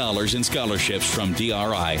 $10,000 in scholarships from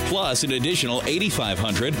DRI, plus an additional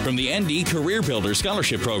 $8,500 from the ND Career Builder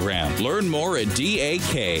Scholarship Program. Learn more at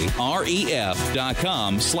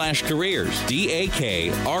dakref.com/careers.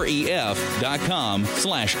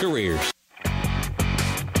 dakref.com/careers.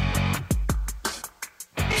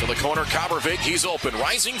 To the corner, Kamervig, he's open,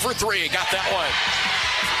 rising for three, got that one.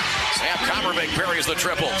 Sam Kamervig parries the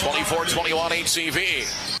triple, 24-21 HCV.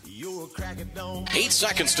 8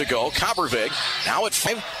 seconds to go, Kamervig, now at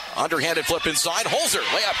 5, underhanded flip inside, Holzer,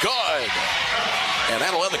 layup good. And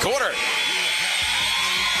that'll end the quarter.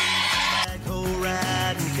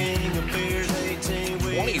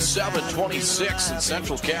 27-26 in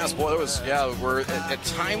Central Cass. Boy, at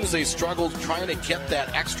times they struggled trying to get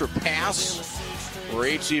that extra pass, where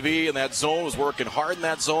HCV in that zone was working hard in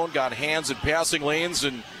that zone, got hands in passing lanes,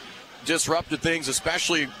 and disrupted things,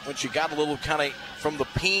 especially when you got a little kind of from the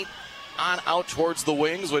paint on out towards the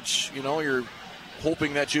wings, which, you're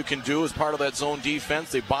hoping that you can do as part of that zone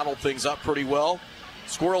defense. They bottled things up pretty well.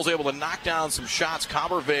 Squirrels able to knock down some shots.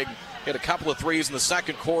 Kabervig hit a couple of threes in the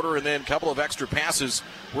second quarter, and then a couple of extra passes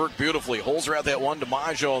worked beautifully. Holzer had that one to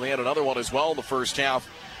Maggio, and they had another one as well in the first half.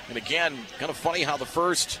 And again, kind of funny how the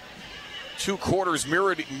first two quarters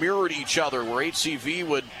mirrored each other, where HCV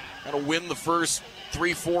would kind of win the first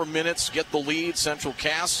 3-4 minutes, get the lead. Central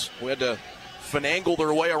Cass, who had to finagle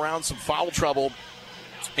their way around some foul trouble,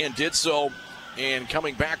 and did so, and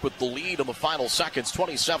coming back with the lead in the final seconds,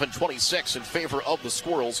 27-26 in favor of the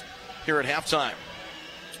Squirrels here at halftime.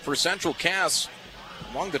 For Central Cass,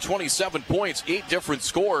 among the 27 points, 8 different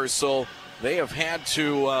scores, so they have had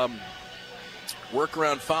to work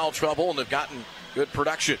around foul trouble, and they've gotten good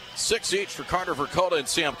production. 6 each for Carter Verkota and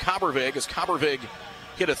Sam Kabervig, as Kabervig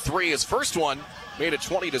hit a 3. His first one made it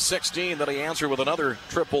 20-16. Then he answered with another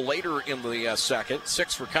triple later in the second.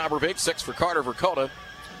 6 for Kabervig, 6 for Carter Verkota.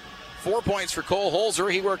 4 points for Cole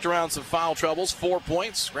Holzer. He worked around some foul troubles. 4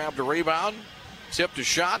 points, grabbed a rebound, tipped a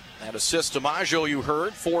shot. That assist to Maggio, you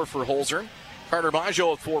heard. 4 for Holzer. Carter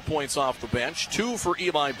Maggio with 4 points off the bench. 2 for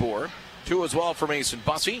Eli Bohr. 2 as well for Mason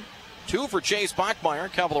Bussey. 2 for Chase Bachmeyer. A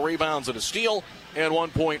couple of rebounds and a steal. And 1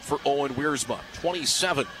 point for Owen Wiersma.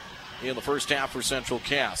 27 in the first half for Central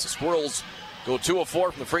Cass. The Squirrels go 2 of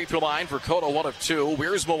 4 from the free throw line. Verkota 1 of 2.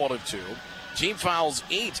 Wiersma 1 of 2. Team fouls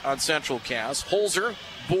 8 on Central Cass. Holzer,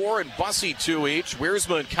 Bohr, and Bussey 2 each.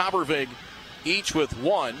 Wiersma and Kabervig each with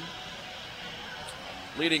 1.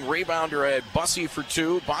 Leading rebounder had Bussey for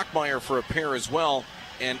 2, Bachmeyer for a pair as well,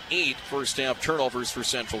 and 8 first half turnovers for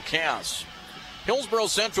Central Cass. Hillsboro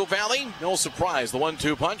Central Valley, no surprise. The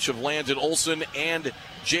 1-2 punch of Landon Olson and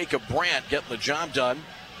Jacob Brandt getting the job done.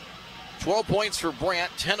 12 points for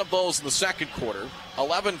Brandt, 10 of those in the second quarter.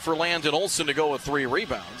 11 for Landon Olson to go with 3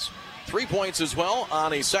 rebounds. 3 points as well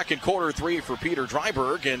on a second quarter 3 for Peter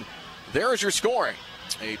Dryberg. And there's your scoring.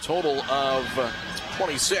 A total of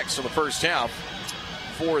 26 in the first half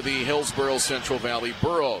for the Hillsboro Central Valley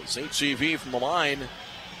Burros. HCV from the line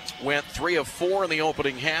went 3 of 4 in the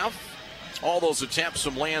opening half. All those attempts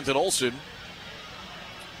from Landon Olson.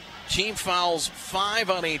 Team fouls 5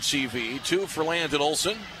 on HCV, 2 for Landon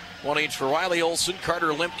Olson, 1 each for Riley Olson,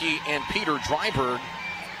 Carter Limke, and Peter Dryberg.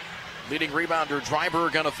 Leading rebounder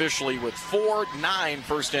Dryberg unofficially with 4, 9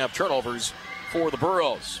 first half turnovers for the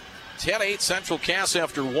Burros. 10-8 Central Cass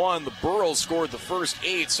after 1. The Burros scored the first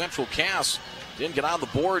 8. Central Cass didn't get on the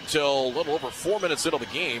board till a little over 4 minutes into the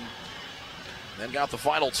game. Then got the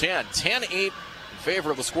final 10. 10-8 in favor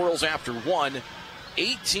of the Squirrels after 1.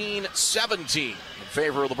 18-17 in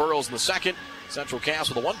favor of the Burros in the second. Central Cass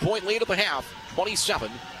with a 1-point lead at the half,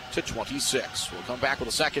 27-26. We'll come back with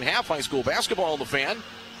the second half. High school basketball on the Fan,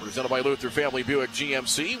 presented by Luther Family Buick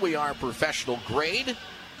GMC. We are professional grade.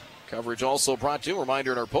 Coverage also brought to you.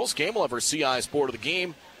 Reminder in our post game, we'll have our CI Sport of the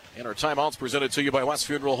Game and our timeouts presented to you by West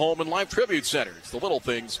Funeral Home and Life Tribute Center. It's the little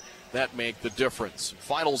things that make the difference.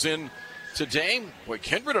 Finals in today. Boy,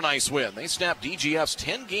 Kindred a nice win. They snapped DGF's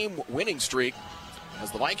 10-game winning streak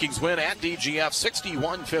as the Vikings win at DGF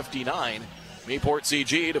 61-59. Mayport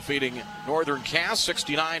CG defeating Northern Cass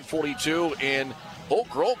 69-42. And Oak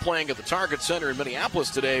Grove playing at the Target Center in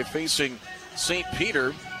Minneapolis today, facing St.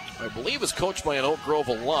 Peter. I believe is coached by an Oak Grove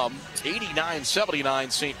alum.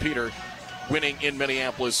 89-79 St. Peter winning in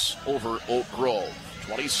Minneapolis over Oak Grove.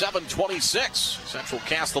 27-26. Central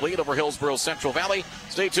Cass the lead over Hillsboro Central Valley.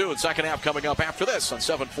 Stay tuned. Second half coming up after this on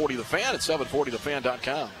 740 The Fan at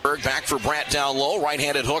 740thefan.com. Berg back for Brandt down low.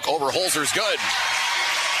 Right-handed hook over Holzer's good.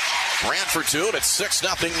 Brandt for 2, and it's 6-0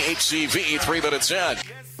 HCV 3 minutes in.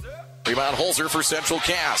 Rebound Holzer for Central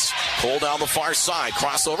Cass. Cole down the far side.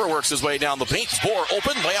 Crossover, works his way down the paint. Bohr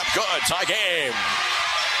open, layup good. Tie game.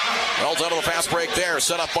 Well done on the fast break there.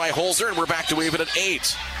 Set up by Holzer, and we're back to even at 8.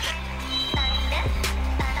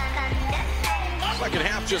 Second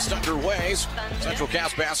half just underway. Central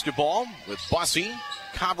Cass basketball with Bussey,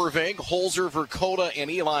 Kabervig, Holzer, Verkota, and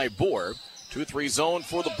Eli Bohr. 2-3 zone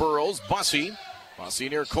for the Burros. Bussey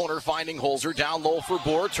near corner finding Holzer. Down low for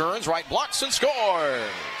Bohr. Turns, right blocks, and scores.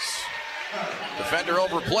 Defender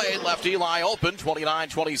overplayed, left Eli open.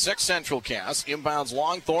 29-26 Central Cass. Inbounds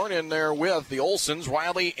Longthorn in there with the Olsons,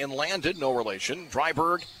 Riley and Landon, no relation.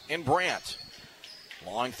 Dryberg and Brandt.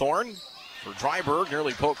 Longthorn for Dryberg,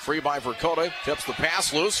 nearly poked free by Verkota. Tips the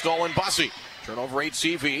pass loose, stolen Bussey. Turnover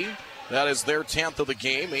HCV. That is their 10th of the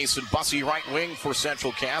game. Mason Bussey right wing for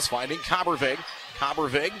Central Cass, finding Kabervig.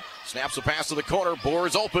 Kabervig snaps a pass to the corner. Bohr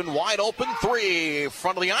is open, wide open, 3.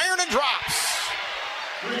 Front of the iron and drops.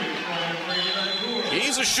 He's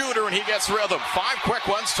He's a shooter, and he gets rhythm. 5 quick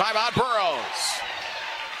ones. Timeout, Burroughs.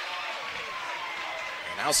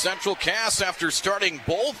 And now Central Cass, after starting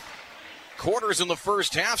both quarters in the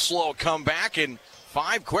first half, slow comeback and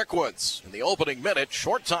 5 quick ones in the opening minute.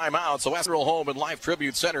 Short timeout. So West Funeral Home and Life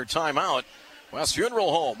Tribute Center timeout. West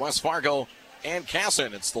Funeral Home, West Fargo, and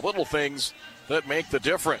Casson. It's the little things that make the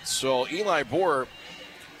difference. So Eli Boer,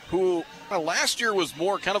 who last year was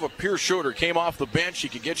more kind of a pure shooter, came off the bench. He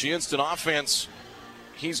could get you instant offense.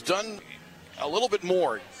 He's done a little bit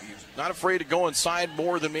more. He's not afraid to go inside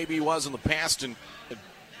more than maybe he was in the past, and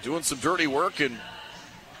doing some dirty work. And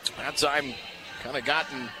that time kind of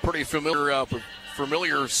gotten pretty familiar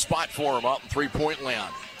spot for him out in three-point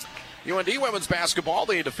land. UND women's basketball,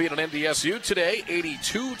 they defeated NDSU today,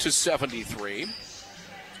 82-73.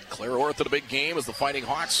 Claire Orth at a big game as the Fighting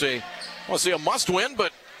Hawks say, I want to say a must-win,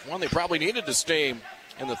 but one they probably needed to stay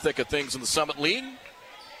in the thick of things in the Summit League.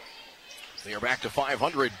 They are back to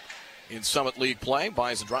 500 in Summit League play.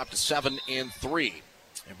 Bison dropped to 7-3.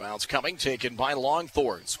 Inbounds coming, taken by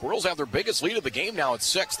Longthorn. Squirrels have their biggest lead of the game now at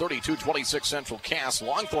 6, 32-26 Central Cass.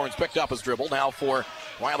 Longthorn's picked up his dribble now for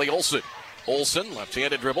Riley Olson. Olson,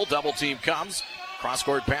 left-handed dribble, double team comes.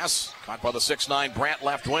 Cross-court pass, caught by the 6'9 Brandt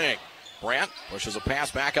left wing. Brandt pushes a pass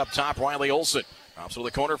back up top, Riley Olson. Drops to the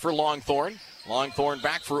corner for Longthorn. Longthorn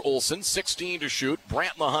back for Olson, 16 to shoot.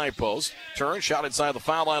 Brandt in the high post. Turn, shot inside the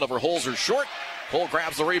foul line over Holzer, short. Cole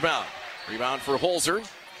grabs the rebound. Rebound for Holzer.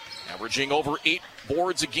 Averaging over 8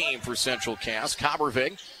 boards a game for Central Cass.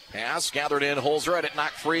 Coppervig, pass, gathered in. Holzer had it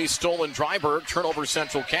knocked free, stolen Dryberg. Turnover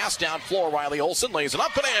Central Cass, down floor. Riley Olson lays it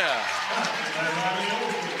up and in.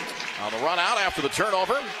 On the run out after the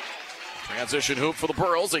turnover. Transition hoop for the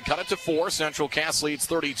Burros. They cut it to 4. Central Cass leads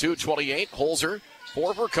 32-28. Holzer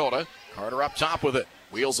for Verkota. Carter up top with it.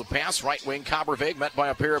 Wheels a pass, right wing Coppervig, met by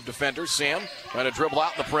a pair of defenders. Sam trying to dribble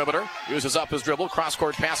out in the perimeter. Uses up his dribble.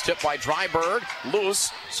 Cross-court pass tipped by Dryberg.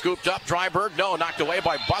 Loose. Scooped up. Dryberg. No, knocked away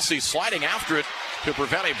by Bussey. Sliding after it to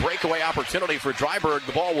prevent a breakaway opportunity for Dryberg.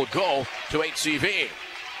 The ball will go to HCV.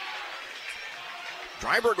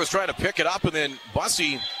 Dryberg was trying to pick it up, and then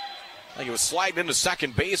Bussey, I think he was sliding into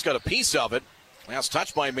second base, got a piece of it. Last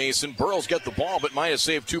touch by Mason. Burroughs get the ball, but might have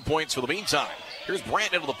saved 2 points for the meantime. Here's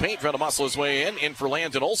Brandt into the paint, trying to muscle his way in for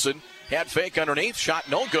Landon Olson. Head fake underneath, shot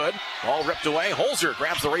no good. Ball ripped away. Holzer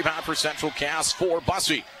grabs the rebound for Central Cass for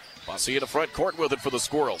Bussey. Bussey in the front court with it for the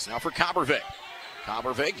Squirrels. Now for Coppervig.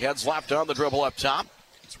 Coppervig heads left on the dribble up top.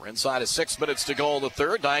 So we're inside of 6 minutes to go in the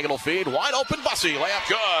third. Diagonal feed, wide open. Bussey, layup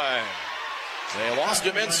good. They lost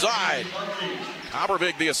him inside.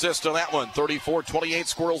 Coppervig the assist on that one. 34-28,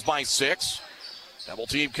 Squirrels by 6. Double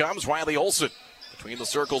team comes, Riley Olson. Between the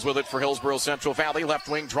circles with it for Hillsborough Central Valley. Left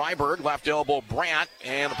wing Dryberg, left elbow Brandt.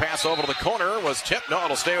 And the pass over to the corner was tipped. No,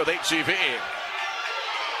 it'll stay with HCV.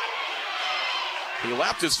 He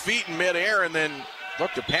left his feet in midair and then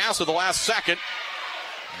looked to pass at the last second.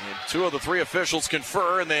 And 2 of the 3 officials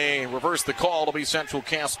confer, and they reverse the call. It'll be Central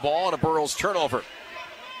Cass ball and a Burroughs turnover.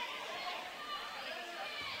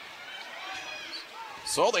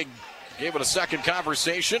 So they gave it a second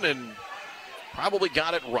conversation and probably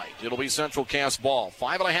got it right. It'll be Central Cass ball.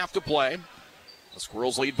 5.5 to play. The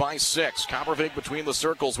Squirrels lead by 6. Coppervig between the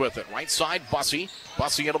circles with it. Right side, Bussey.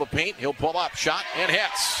 Bussey into the paint. He'll pull up. Shot and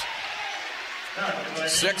hits.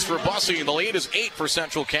 6 for Bussey. The lead is 8 for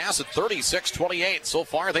Central Cass at 36-28. So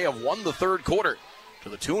far, they have won the third quarter to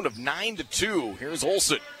the tune of 9-2. Here's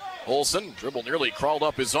Olson. Olson, dribble nearly crawled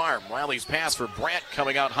up his arm. Riley's pass for Brandt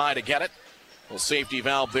coming out high to get it. Little safety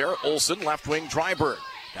valve there. Olson, left wing, Dryberg.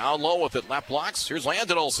 Down low with it, left blocks. Here's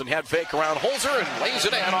Landon Olson, head fake around Holzer and lays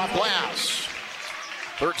it in off glass.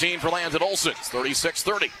 13 for Landon Olson,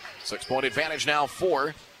 36-30. 6-point advantage now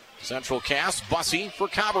for Central Cass. Bussey for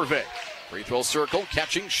Coppervig. Free throw circle,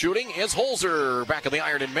 catching, shooting is Holzer. Back of the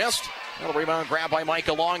iron and missed. Little rebound grab by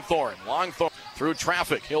Micah Longthorn. Longthorn through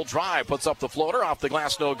traffic. He'll drive, puts up the floater, off the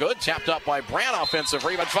glass, no good. Tapped up by Brandt, offensive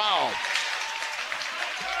rebound, foul.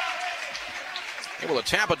 Able to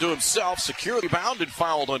tap it to himself, securely bound and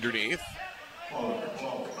fouled underneath. Foul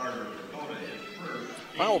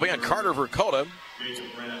will be on Carter Verkota.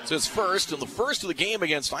 It's his first, and the first of the game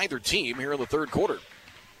against either team here in the third quarter.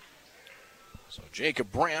 So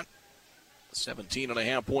Jacob Brandt,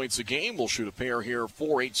 17.5 points a game. We'll shoot a pair here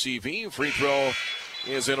for HCV. Free throw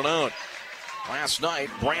is in and out. Last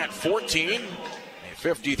night, Brandt 14, a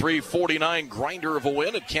 53-49 grinder of a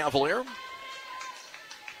win at Cavalier.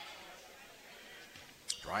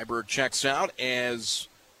 Dryberg checks out as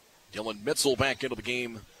Dylan Mitzel back into the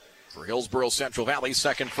game for Hillsborough Central Valley.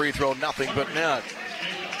 Second free throw, nothing but net.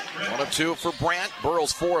 1 of 2 for Brandt.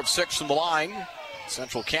 Burroughs 4 of 6 from the line.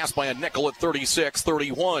 Central Cass by a nickel at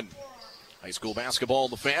 36-31. High school basketball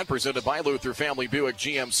in the Fan, presented by Luther Family Buick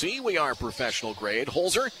GMC. We are professional grade.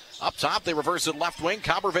 Holzer up top. They reverse it left wing.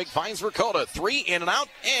 Coppervig finds Verkota. 3 in and out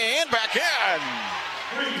and back in.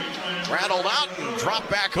 Rattled out and dropped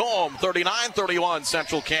back home. 39-31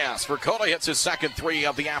 Central Cass. Verkota hits his second 3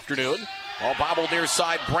 of the afternoon. Ball bobbled near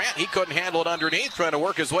side Brandt. He couldn't handle it underneath. Trying to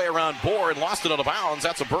work his way around Bohr and lost it out of bounds.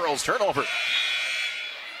 That's a Burroughs turnover.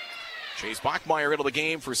 Chase Bachmeyer into the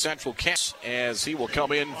game for Central Cass as he will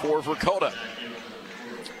come in for Verkota.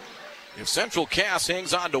 If Central Cass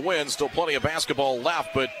hangs on to win, still plenty of basketball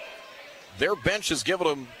left, but their bench has given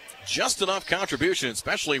them just enough contribution,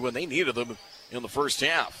 especially when they needed them in the first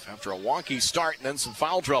half. After a wonky start and then some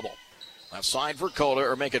foul trouble. Left side Verkota,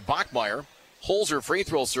 or make it Bachmeyer. Holzer free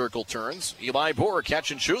throw circle turns. Eli Bohr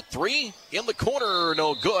catch and shoot. 3 in the corner,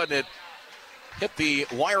 no good. It hit the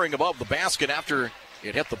wiring above the basket after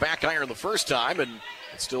it hit the back iron the first time, and you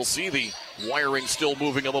can still see the wiring still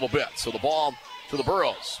moving a little bit. So the ball to the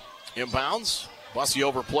Burrows. Inbounds. Bussey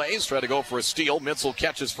overplays, try to go for a steal. Mitzel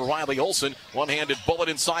catches for Riley Olson. One-handed bullet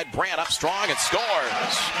inside. Brandt up strong and scores.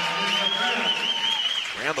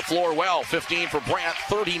 Ran the floor well. 15 for Brandt.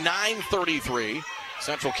 39-33.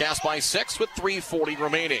 Central Cass by 6 with 3:40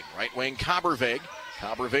 remaining. Right wing Coppervig.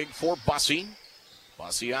 Coppervig for Bussey.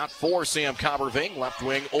 Bussey out for Sam Coppervig. Left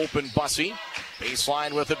wing open Bussey.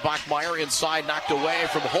 Baseline with it. Bachmeyer inside, knocked away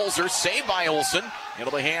from Holzer. Saved by Olson. Into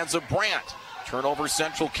the hands of Brandt. Turnover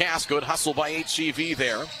Central Cass. Good hustle by HCV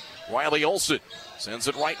there. Riley Olson sends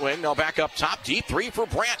it right wing. Now back up top. Deep 3 for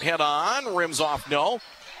Brandt. Head on. Rims off. No.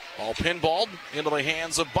 Ball pinballed into the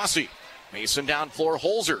hands of Bussey. Mason down floor.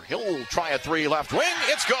 Holzer. He'll try a 3 left wing.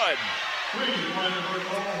 It's good.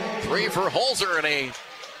 3 for Holzer and a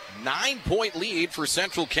 9-point lead for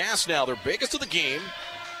Central Cass now. Their biggest of the game.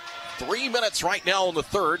 3 minutes right now in the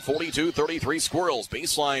third. 42-33 Squirrels.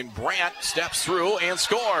 Baseline Brandt steps through and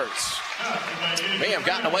scores. May have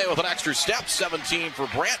gotten away with an extra step. 17 for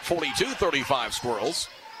Brandt. 42-35 Squirrels.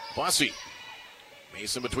 Bussey.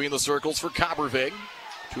 Mason between the circles for Coppervig.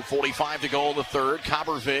 2:45 to go in the third.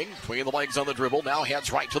 Coppervig between the legs on the dribble. Now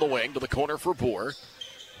heads right to the wing, to the corner for Bohr.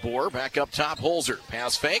 Bohr back up top. Holzer.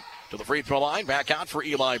 Pass fake to the free throw line. Back out for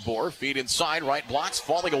Eli Bohr. Feed inside. Right blocks.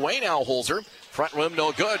 Falling away now. Holzer. Front rim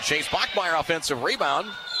no good. Chase Bachmeyer offensive rebound.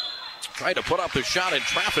 Tried to put up the shot in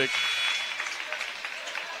traffic.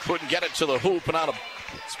 Couldn't get it to the hoop and out of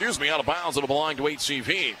bounds. It'll belong to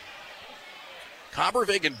HCV.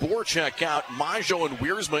 Coppervig and Bohr check out. Maggio and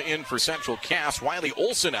Wiersma in for Central Cass. Riley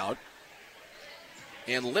Olson out.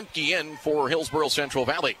 And Limke in for Hillsboro Central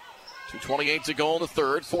Valley. 2:28 to go in the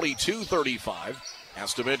third. 42-35.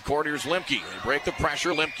 Pass to midcourt. Here's Limke. They break the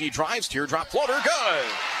pressure. Limke drives. Teardrop floater. Good.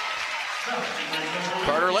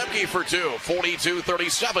 Carter Limke for 2.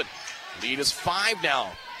 42-37. Lead is 5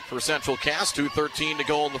 now for Central Cass. 2:13 to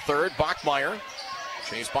go in the third. Bachmeyer.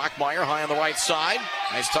 Chase Bachmeyer high on the right side.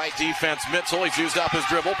 Nice tight defense. Mitzel. He's used up his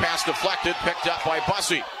dribble. Pass deflected. Picked up by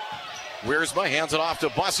Bussey. Wiersma hands it off to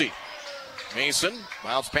Bussey. Mason,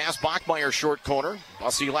 bounce pass, Bachmeyer short corner.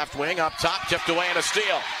 Bussey left wing, up top, tipped away and a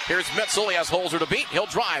steal. Here's Mitzel, he has Holzer to beat. He'll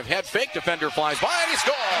drive, head fake, defender flies by, and he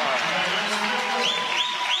scores!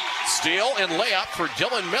 Steal and layup for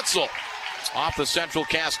Dylan Mitzel. Off the Central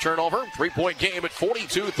Cass turnover, 3-point game at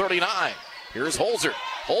 42-39. Here's Holzer.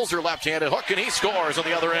 Holzer left-handed hook, and he scores on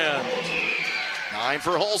the other end. 9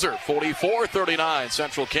 for Holzer, 44-39,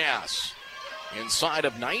 Central Cass. Inside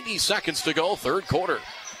of 90 seconds to go, third quarter.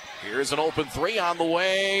 Here's an open 3 on the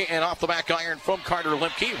way and off the back iron from Carter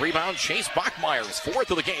Limke. Rebound Chase Bachmeyer, his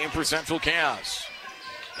 4th of the game for Central Cass.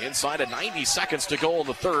 Inside of 90 seconds to go in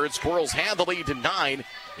the third. Squirrels have the lead to 9.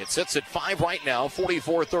 It sits at 5 right now.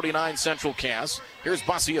 44-39 Central Cass. Here's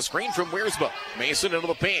Bussey, a screen from Wiersma. Mason into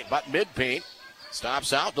the paint, about mid-paint.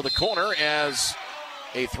 Stops out to the corner as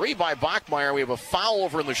a 3 by Bachmeyer. We have a foul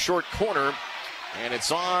over in the short corner, and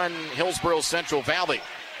it's on Hillsboro Central Valley.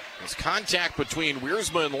 There's contact between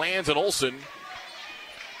Wiersma and Lands and Olson.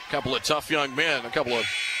 A couple of tough young men, a couple of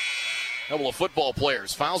football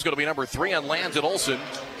players. Foul's going to be number 3 on Lands and Olson.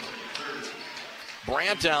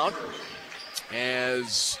 Brandt out.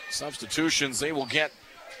 As substitutions, they will get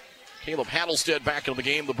Caleb Hattlestead back into the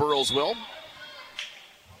game. The Burrows will.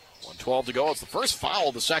 1:12 to go. It's the first foul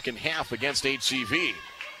of the second half against HCV.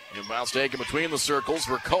 Inbounds taken between the circles.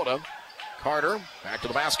 Verkota. Carter back to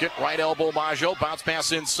the basket. Right elbow Maggio. Bounce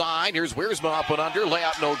pass inside. Here's Wiersma up and under.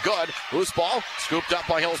 Layup no good. Loose ball. Scooped up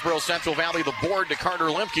by Hillsboro Central Valley. The board to Carter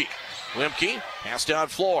Limke. Limke. Pass down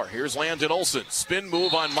floor. Here's Landon Olson. Spin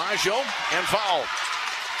move on Maggio and foul.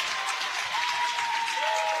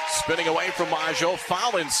 Spinning away from Maggio.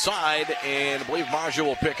 Foul inside. And I believe Maggio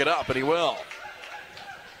will pick it up, and he will.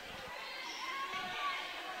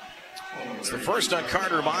 It's the first on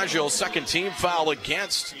Carter Maggio, second team foul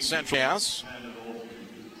against Central Cass.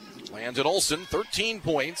 Landon Olson, 13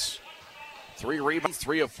 points, 3 rebounds,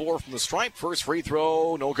 3 of 4 from the stripe. First free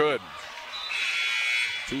throw, no good.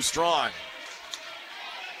 Too strong.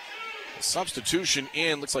 The substitution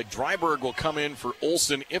in, looks like Dryberg will come in for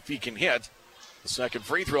Olson if he can hit the second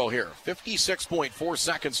free throw here. 56.4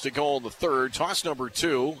 seconds to go in the third. Toss number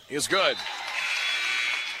 2 is good.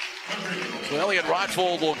 So Elliot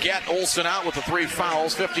Rotfold will get Olson out with the 3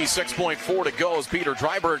 fouls. 56.4 to go as Peter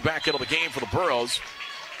Dryberg back into the game for the Burros.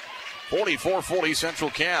 44-40 Central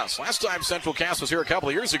Cass. Last time Central Cass was here a couple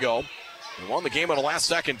of years ago, they won the game on a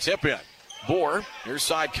last-second tip-in. Bohr, near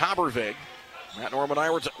side Coppervig. Matt Norman and I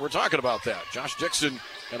were talking about that. Josh Dixon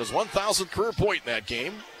had his 1,000th career point in that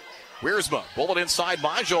game. Wiersma, bullet inside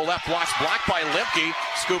Maggio, left blocks blocked by Lemke,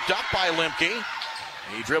 scooped up by Lemke.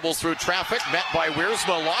 He dribbles through traffic, met by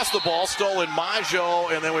Wiersma, lost the ball, stolen Maggio,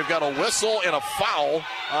 and then we've got a whistle and a foul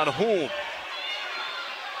on whom?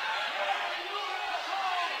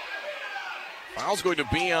 Foul's going to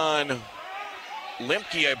be on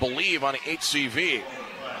Lemke, I believe, on HCV.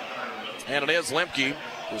 And it is Lemke.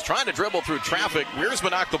 He was trying to dribble through traffic.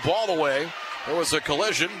 Wiersma knocked the ball away. There was a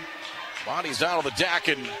collision. Body's down on the deck,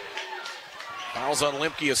 and fouls on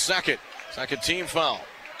Lemke a second. Second team foul.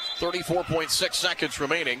 34.6 seconds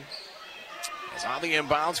remaining. As on the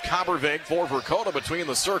inbounds, Coppervig for Verkota between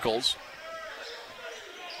the circles.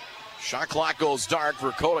 Shot clock goes dark.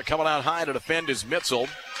 Verkota coming out high to defend his Mitzel.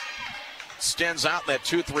 Extends out that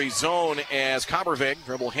 2-3 zone as Coppervig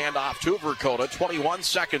dribble handoff to Verkota. 21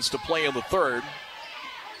 seconds to play in the third.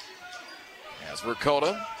 As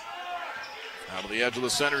Verkota out of the edge of the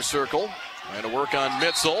center circle. Trying to work on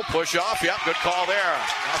Mitzel. Push off. Yep, good call there.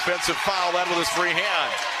 Offensive foul, that with his free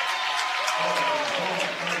hand.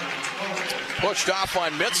 Pushed off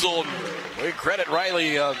on Mitzel. We credit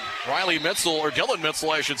Riley Mitzel, or Dylan Mitzel,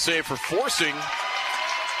 I should say, for forcing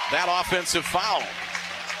that offensive foul.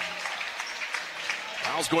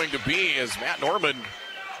 Foul's going to be as Matt Norman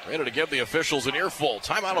ready to give the officials an earful.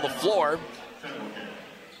 Timeout on the floor.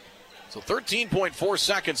 So 13.4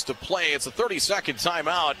 seconds to play. It's a 30-second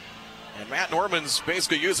timeout. And Matt Norman's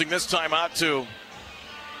basically using this timeout to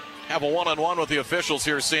have a one-on-one with the officials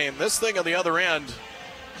here, saying this thing on the other end.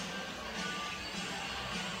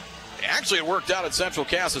 Actually, it worked out in Central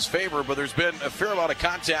Cass's favor, but there's been a fair amount of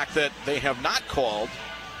contact that they have not called.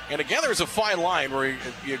 And again, there's a fine line where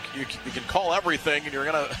you can call everything, and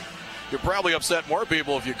you'll probably upset more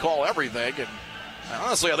people if you call everything. And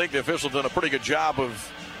honestly, I think the officials have done a pretty good job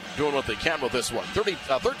of doing what they can with this one.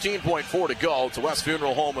 13.4 to go. It's a West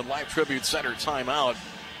Funeral Home and Life Tribute Center timeout.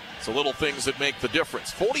 It's the little things that make the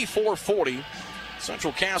difference. 44-40.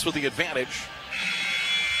 Central Cass with the advantage.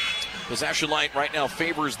 Possession line right now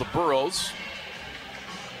favors the Burros.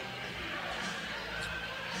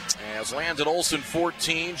 As Landon Olson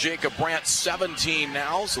 14, Jacob Brandt 17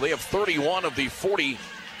 now. So they have 31 of the 40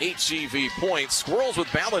 HCV points. Squirrels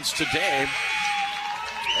with balance today.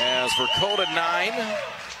 As Verkota 9.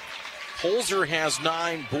 Holzer has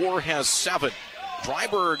 9. Bohr has 7.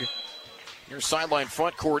 Dryberg near sideline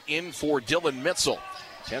front court in for Dylan Mitzel.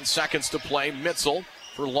 10 seconds to play. Mitzel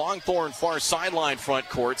for Longthorn far sideline front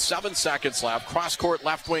court. 7 seconds left. Cross court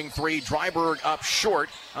left wing 3. Dryberg up short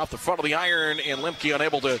off the front of the iron, and Lemke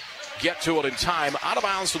unable to get to it in time. Out of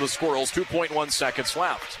bounds to the Squirrels. 2.1 seconds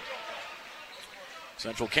left.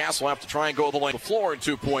 Central Cass will have to try and go the length of the floor in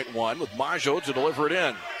 2.1 with Maggio to deliver it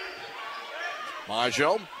in.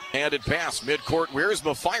 Maggio, handed pass, midcourt.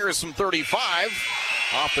 Wiersma fires from 35.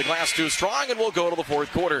 Off the glass too strong, and we'll go to the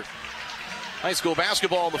fourth quarter. High school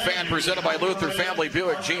basketball, the Fan, presented by Luther Family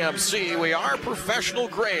Buick GMC. We are professional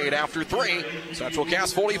grade after 3. Central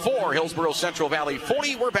Cass 44, Hillsborough Central Valley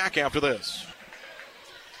 40. We're back after this.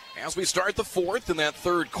 As we start the fourth in that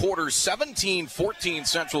third quarter, 17-14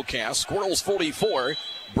 Central Cass. Squirrels 44,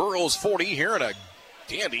 Burros 40 here in a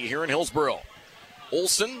dandy here in Hillsborough.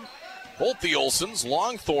 Olson, both the Olsons,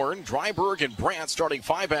 Longthorn, Dryberg, and Brandt starting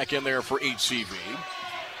 5 back in there for HCV.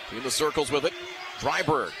 In the circles with it,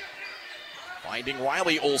 Dryberg finding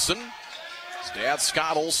Riley Olson. His dad,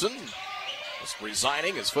 Scott Olson, is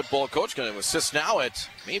resigning as football coach. Going to assist now at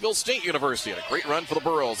Mayville State University. Had a great run for the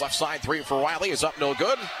Burros. Left side 3 for Riley is up no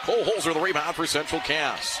good. Cole Holzer the rebound for Central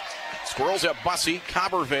Cass. Squirrels have Bussey,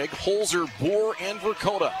 Coppervig, Holzer, Bohr, and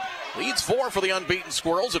Verkota. Leads 4 for the unbeaten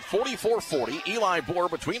Squirrels at 44-40. Eli Bohr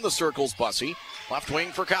between the circles, Bussey. Left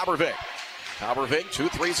wing for Coppervig. Coppervig,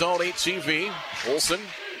 2-3 zone, HCV. Olson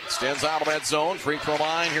extends out of that zone. Free throw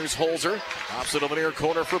line. Here's Holzer. Opposite of the near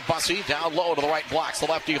corner for Bussey. Down low to the right blocks. The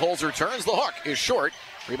lefty Holzer turns. The hook is short.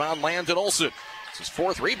 Rebound Landon Olson. It's his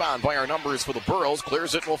fourth rebound by our numbers for the Burros.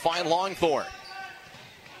 Clears it and will find Longthorn.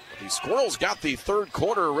 The Squirrels got the third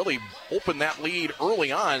quarter, really opened that lead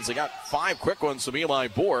early on as they got 5 quick ones from Eli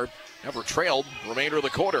Bohr. Never trailed the remainder of the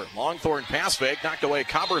quarter. Longthorn pass fake, knocked away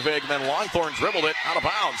Coppervig, then Longthorn dribbled it out of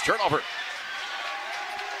bounds. Turnover.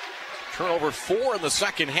 Turnover 4 in the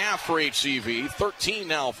second half for HCV. 13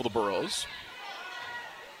 now for the Burros.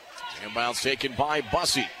 Inbounds taken by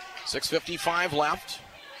Bussey. 6:55 left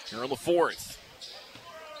here in the fourth.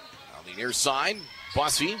 On the near side,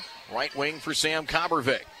 Bussey, right wing for Sam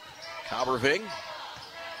Coppervig. Coppervig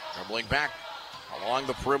dribbling back along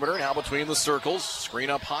the perimeter, now between the circles. Screen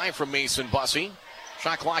up high from Mason Bussey.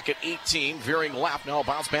 Shot clock at 18, veering left. Now a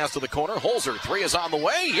bounce pass to the corner. Holzer, 3 is on the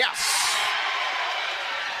way. Yes!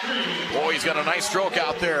 Boy, he's got a nice stroke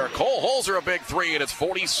out there. Cole Holzer, a big 3, and it's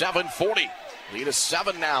 47-40. Lead is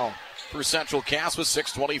 7 now for Central Cass with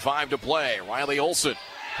 6:25 to play. Riley Olson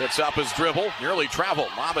picks up his dribble, nearly traveled.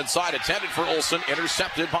 Lob inside, intended for Olson,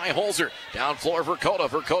 intercepted by Holzer. Down floor, Verkota.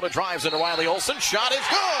 Verkota drives into Riley Olson. Shot is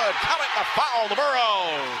good. Count it, the foul, the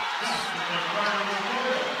Burros.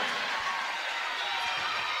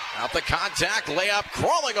 Out the contact, layup,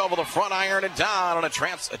 crawling over the front iron and down on a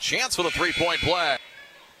chance for the three-point play.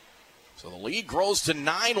 So the lead grows to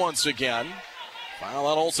 9 once again. Foul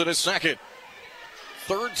on Olson is second.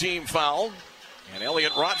 Third team foul. And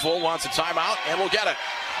Elliot Rotvold wants a timeout and will get it.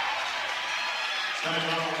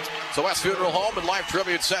 So West Funeral Home and Life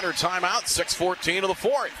Tribute Center timeout. 6:14 of the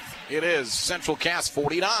fourth. It is Central Cass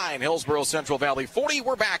 49, Hillsborough Central Valley 40.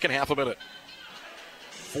 We're back in half a minute.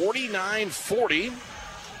 49-40.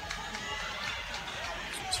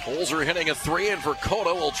 Holzer hitting a 3, and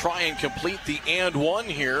Verkota will try and complete the and one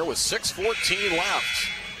here with 6:14 left.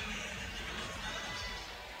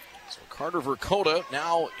 So Carter Verkota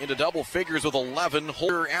now into double figures with 11.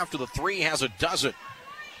 Holzer after the 3 has a dozen.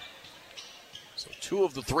 So 2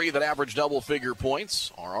 of the 3 that average double figure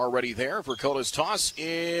points are already there. Verkota's toss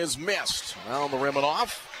is missed. Around the rim and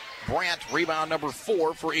off. Brandt, rebound number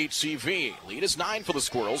 4 for HCV. Lead is 9 for the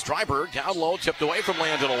Squirrels. Dryberg down low, tipped away from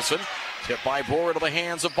Landon Olson. Tipped by Bohr into the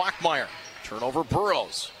hands of Bachmeyer. Turnover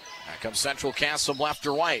Burros. Back comes Central Cass from left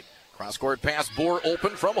to right. Cross-court pass, Bohr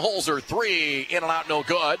open from Holzer. 3, in and out, no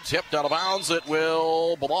good. Tipped out of bounds. It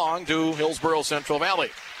will belong to Hillsborough Central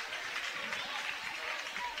Valley.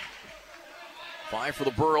 5 for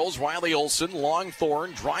the Burros. Riley Olson,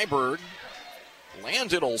 Longthorn, Dryberg,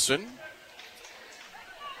 Landon Olson,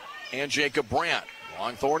 and Jacob Brandt.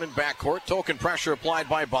 Longthorn in backcourt. Token pressure applied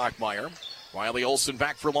by Bachmeyer. Riley Olson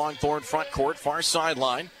back for Longthorn, front court, far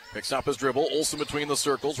sideline. Picks up his dribble. Olson between the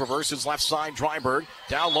circles. Reverses left side. Dryberg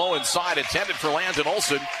down low inside. Intended for Landon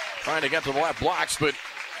Olson. Trying to get to the left blocks, but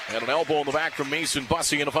had an elbow in the back from Mason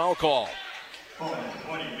Bussey and a foul call.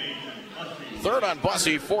 Third on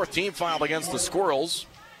Bussey. 4th team foul against the Squirrels.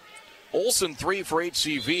 Olson 3 for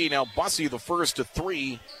HCV. Now Bussey the first to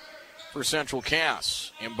 3 for Central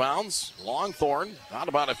Cass. Inbounds, Longthorn, not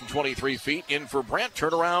about it from 23 feet. In for Brandt,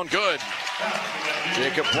 turnaround, good.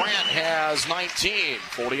 Jacob Brandt has 19,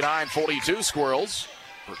 49-42 Squirrels.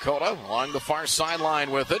 Verkota along the far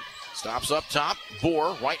sideline with it. Stops up top,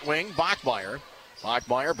 Bohr, right wing, Bachmeyer.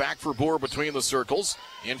 Bachmeyer back for Bohr between the circles.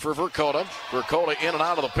 In for Verkota. Verkota in and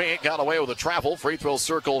out of the paint, got away with a travel. Free throw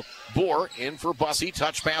circle, Bohr. In for Bussey,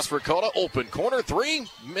 touch pass Verkota. Open corner 3,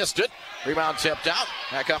 missed it. Rebound tipped out.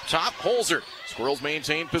 Back up top, Holzer. Squirrels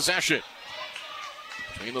maintain possession.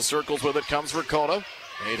 Between the circles with it comes Verkota.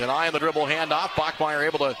 They deny the dribble handoff. Bachmeyer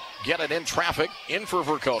able to get it in traffic. In for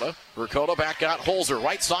Verkota. Verkota back out Holzer.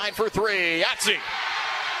 Right side for 3. Yahtzee.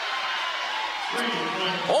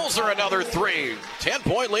 Holzer another 3.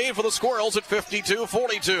 10-point lead for the Squirrels at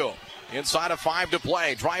 52-42. Inside of 5 to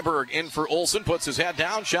play. Dryberg in for Olson. Puts his head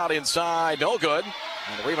down. Shot inside. No good.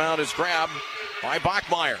 And the rebound is grabbed by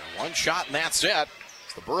Bachmeyer. 1 shot and that's it.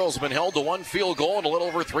 The Burros have been held to 1 field goal in a little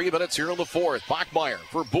over 3 minutes here in the 4th. Bachmeyer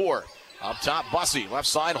for Bohr. Up top, Bussey. Left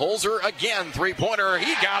side, Holzer again. 3-pointer.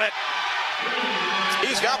 He got it.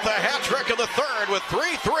 He's got the hat trick in the 3rd with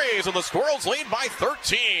 3 threes, and the Squirrels lead by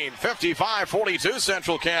 13. 55-42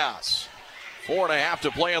 Central Cass. 4.5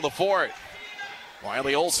 to play in the 4th.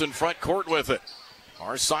 Riley Olson front court with it.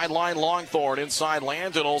 Our sideline, Longthorn. Inside,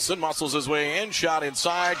 Landon Olson muscles his way in. Shot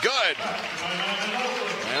inside. Good.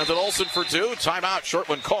 Landon Olson for 2. Timeout. Short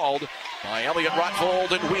one called by Elliot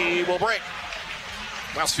Rotvold, and we will break.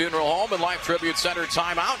 West Funeral Home and Life Tribute Center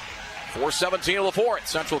timeout. 4:17 of the 4th.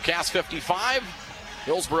 Central Cass 55.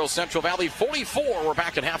 Hillsborough Central Valley 44. We're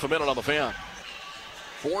back in half a minute on the Fan.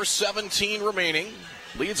 4:17 remaining.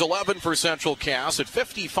 Leads 11 for Central Cass at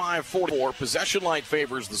 55-44. Possession line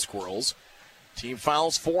favors the Squirrels. Team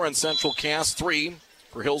fouls 4 in Central Cass, 3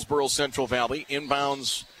 for Hillsboro Central Valley.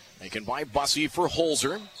 Inbounds taken by Bussey for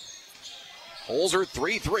Holzer. Holzer,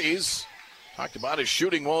 3 threes. Talked about his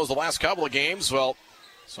shooting woes the last couple of games. Well,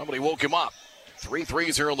 somebody woke him up. 3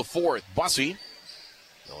 threes here in the fourth. Bussey,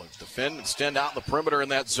 they'll defend, extend out the perimeter in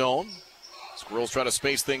that zone. Squirrels try to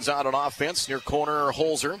space things out on offense. Near corner,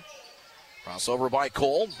 Holzer. Crossover by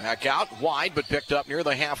Cole. Back out, wide, but picked up near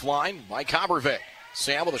the half line by Coppervig.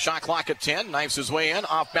 Sam with a shot clock at 10. Knifes his way in.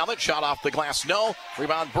 Off balance. Shot off the glass. No.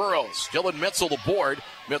 Rebound Burrows. Dylan Mitzel the board.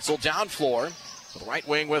 Mitzel down floor. To the right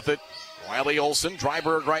wing with it. Riley Olsen.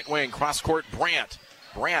 Dryberg right wing. Cross court Brandt.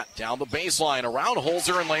 Brandt down the baseline. Around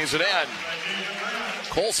Holzer and lays it in.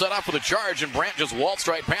 Cole set up for the charge and Brandt just waltzed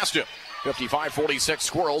right past him. 55-46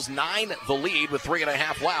 Squirrels. 9 the lead with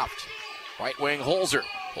 3.5 left. Right wing Holzer.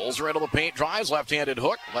 Holzer into the paint, drives, left-handed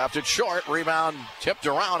hook, left it short, rebound tipped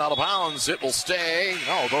around, out of bounds. It will stay.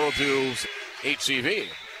 No, go to HCV.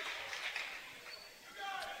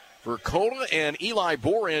 Verkota and Eli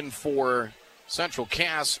Boren for Central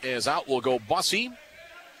Cass is out. Will go Bussey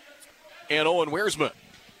and Owen Weersman.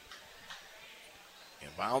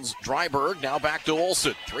 Inbounds Dryberg, now back to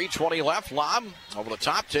Olsen. 3:20 left, lob over the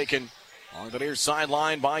top, taken on the near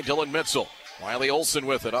sideline by Dylan Mitzel. Riley Olsen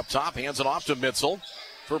with it up top, hands it off to Mitzel.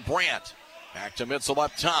 For Brandt. Back to Mitzel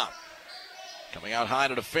up top. Coming out high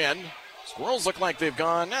to defend. Squirrels look like they've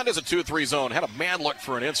gone. That is a 2-3 zone. Had a man look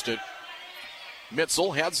for an instant.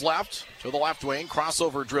 Mitzel heads left to the left wing.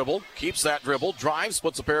 Crossover dribble. Keeps that dribble. Drives.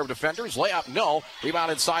 Splits a pair of defenders. Layup. No.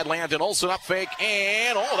 Rebound inside. Landon Olsen up fake.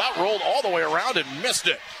 And that rolled all the way around and missed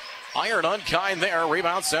it. Iron unkind there.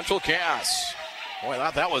 Rebound Central Cass. Boy,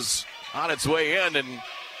 that was on its way in and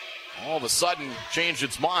all of a sudden changed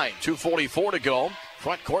its mind. 2:44 to go.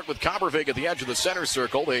 Front court with Coppervig at the edge of the center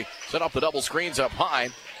circle. They set up the double screens up high.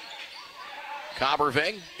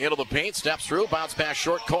 Coppervig into the paint, steps through, bounce pass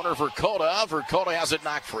short corner for Verkota. Verkota has it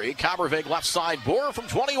knocked free. Coppervig left side, Boer from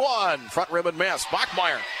 21. Front rim and miss.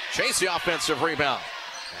 Bachmeyer chase the offensive rebound.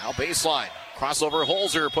 Now baseline. Crossover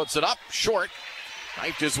Holzer puts it up, short.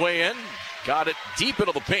 Knifed his way in, got it deep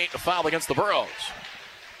into the paint. A foul against the Burros.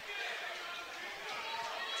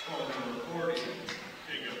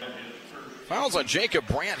 Fouls on Jacob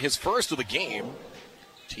Brandt, his first of the game.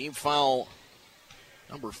 Team foul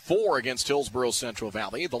number 4 against Hillsboro Central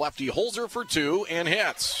Valley. The lefty Holzer for 2 and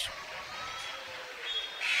hits.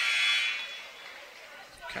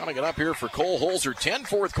 Counting it up here for Cole Holzer, 10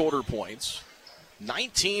 fourth quarter points.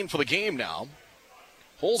 19 for the game now.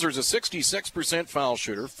 Holzer's a 66% foul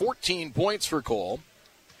shooter, 14 points for Cole.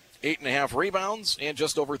 8.5 rebounds and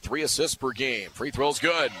just over 3 assists per game. Free throws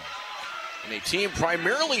good. And a team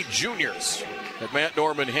primarily juniors that Matt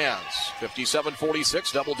Norman has.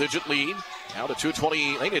 57-46, double-digit lead. Now to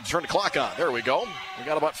 2:20. They need to turn the clock on. There we go. We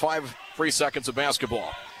got about 5 free seconds of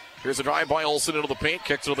basketball. Here's a drive by Olsen into the paint.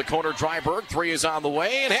 Kicks into the corner. Dryberg. 3 is on the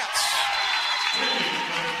way and hits.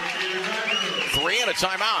 3 and a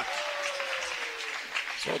timeout.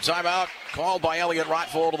 So timeout called by Elliot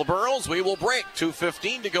Rottvold of the Burros. We will break.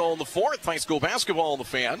 2:15 to go in the fourth. High school basketball on the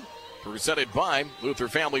Fan. Presented by Luther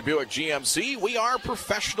Family Buick GMC. We are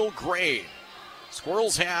professional grade.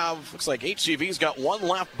 Squirrels have, looks like HCV's got 1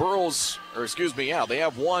 left. Burros, they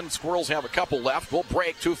have 1. Squirrels have a couple left. We'll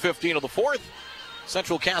break. 2:15 of the fourth.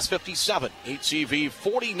 Central Cass 57. HCV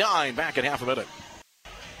 49. Back at half a minute.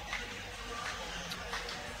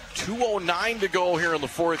 2:09 to go here in the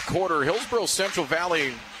fourth quarter. Hillsboro Central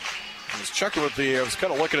Valley. I was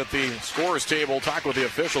kind of looking at the scorers table, talking with the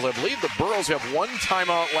officials. I believe the Burros have 1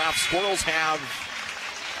 timeout left. Squirrels have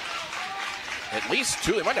at least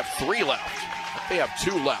 2. They might have 3 left. They have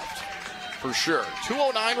 2 left for sure.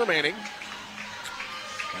 2:09 remaining.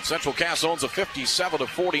 And Central Cass owns a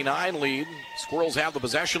 57-49 lead. Squirrels have the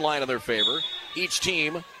possession line in their favor. Each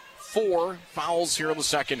team 4 fouls here in the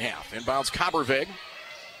second half. Inbounds Coppervig.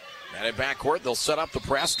 And in backcourt, they'll set up the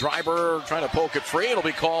press. Dryberg trying to poke it free. It'll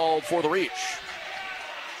be called for the reach.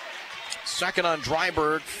 Second on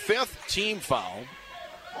Dryberg, 5th team foul.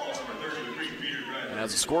 And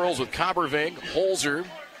as the Squirrels with Coppervig, Holzer,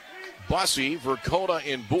 Bussey, Verkota,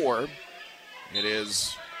 and Boer. It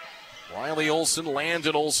is Riley Olsen,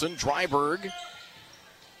 Landon Olsen, Dryberg,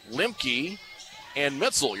 Limke, and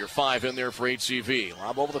Mitzel, your 5 in there for HCV.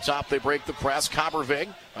 Lob over the top, they break the press. Coppervig,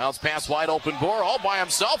 bounce pass wide open, Boer all by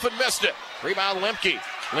himself and missed it. Rebound Limke.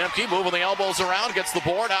 Limke moving the elbows around, gets the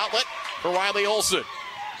board, outlet for Riley Olsen.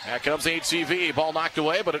 Back comes HCV, ball knocked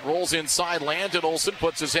away, but it rolls inside. Landon Olsen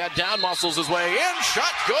puts his head down, muscles his way in,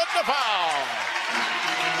 shot good, and a foul.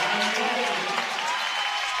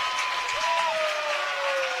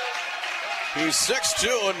 He's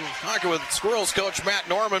 6'2", and talking with Squirrels coach Matt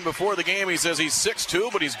Norman before the game, he says he's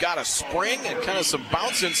 6'2", but he's got a spring and kind of some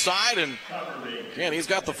bounce inside, and again, he's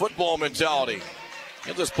got the football mentality.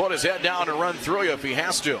 He'll just put his head down and run through you if he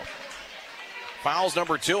has to. Fouls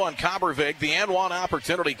number 2 on Coppervig. The and one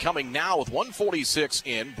opportunity coming now with 1:46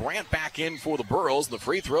 in. Brandt back in for the Burros. The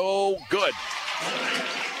free throw, good.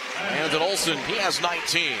 And Olsen, he has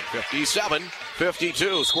 19.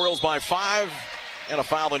 57-52. Squirrels by 5 and a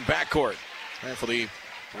foul in backcourt. And for the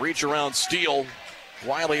reach around steal,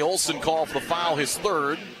 Riley Olsen called for the foul, his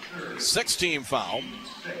third. 6-team foul.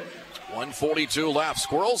 1:42 left.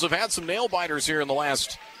 Squirrels have had some nail biters here in the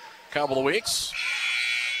last couple of weeks.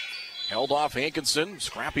 Held off Hankinson,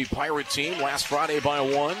 scrappy Pirate team last Friday by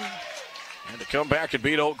 1. And to come back and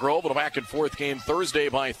beat Oak Grove in a back-and-forth game Thursday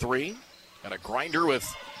by 3. Got a grinder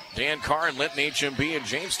with Dan Carr and Linton HMB in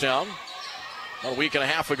Jamestown about a week and a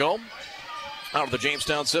half ago out of the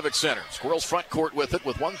Jamestown Civic Center. Squirrels front court with it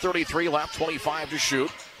with 1:33 left, 25 to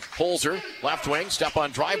shoot. Holzer, left wing, step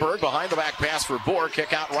on Dryberg, behind the back pass for Bohr,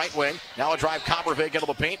 kick out right wing. Now a drive, Coppervig into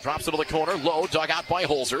the paint, drops into the corner, low, dug out by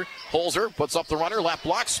Holzer. Holzer puts up the runner, left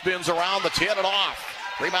block, spins around the 10 and off.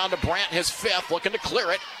 Rebound to Brandt, his 5th, looking to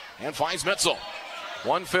clear it, and finds Mitzel.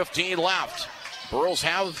 1:15 left. Burros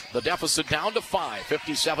have the deficit down to 5.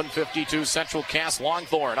 57-52 Central Cass.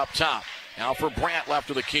 Longthorn up top. Now for Brandt, left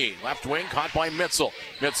of the key. Left wing, caught by Mitzel.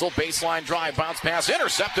 Mitzel, baseline drive, bounce pass,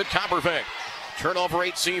 intercepted, Coppervig. Turnover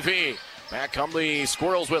 8 Back come the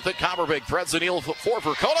Squirrels with it. Coppervig threads the needle for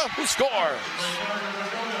Verkota, who scores.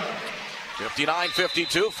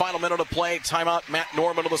 59-52, final minute of play. Timeout, Matt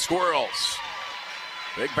Norman of the Squirrels.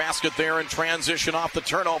 Big basket there in transition off the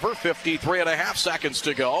turnover. 53.5 seconds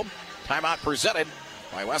to go. Timeout presented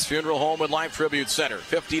by West Funeral Home and Life Tribute Center.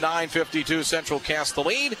 59-52, Central Cass the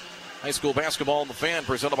lead. High school basketball in the Fan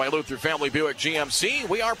presented by Luther Family Buick GMC.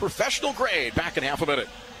 We are professional grade. Back in half a minute.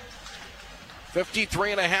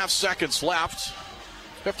 53.5 seconds left.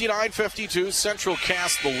 59-52, Central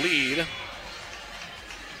Cass the lead.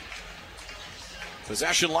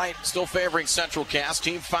 Possession light still favoring Central Cass.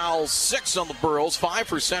 Team fouls 6 on the Burros, 5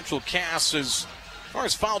 for Central Cass. As far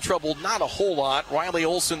as foul trouble, not a whole lot. Riley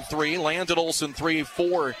Olsen 3, Landon Olsen 3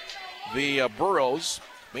 for the Burros.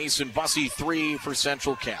 Mason Bussey 3 for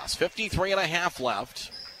Central Cass. 53.5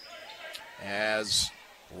 left. As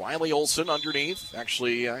Riley Olsen underneath,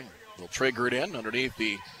 actually will trigger it in underneath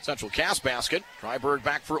the Central Cass basket. Dryberg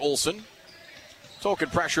back for Olsen. Token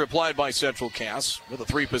pressure applied by Central Cass with a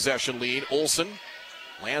 3-possession lead. Olsen,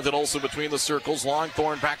 Landon Olsen between the circles.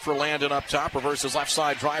 Longthorn back for Landon up top. Reverses left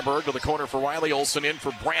side. Dryberg to the corner for Riley Olsen. In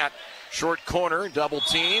for Brandt. Short corner, double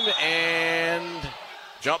team, and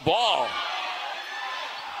jump ball.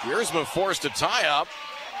 Giersma forced a tie-up.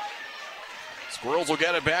 Squirrels will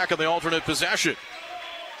get it back in the alternate possession.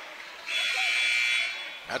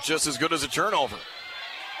 That's just as good as a turnover.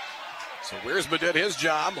 So Wiersma did his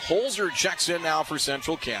job. Holzer checks in now for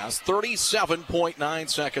Central Cass. 37.9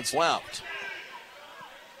 seconds left.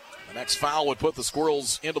 The next foul would put the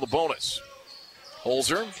Squirrels into the bonus.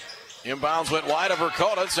 Holzer, inbounds went wide of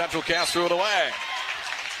Verkota. Central Cass threw it away.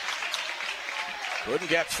 Couldn't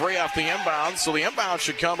get 3 off the inbound, so the inbound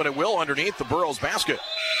should come, and it will underneath the Burros basket.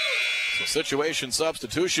 So situation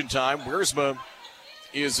substitution time. Wiersma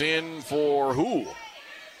is in for who?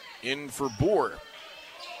 In for Bohr.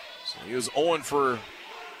 So he was 0 for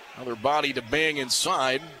another body to bang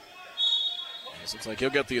inside. It looks like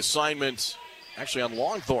he'll get the assignment actually on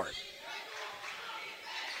Longthorn.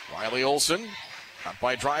 Riley Olsen, cut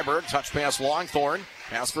by Dryberg, touch pass Longthorn.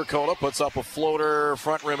 Pass Verkota, puts up a floater,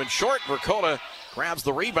 front rim and short. Verkota grabs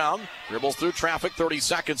the rebound, dribbles through traffic, 30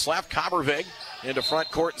 seconds left. Coppervig into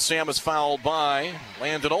front court, and Sam is fouled by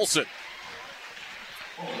Landon Olsen.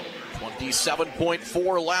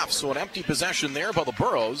 27.4 left, so an empty possession there by the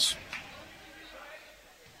Burros.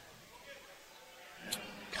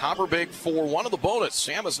 Coppervig for one of the bonus.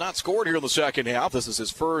 Sam has not scored here in the second half. This is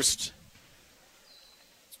his first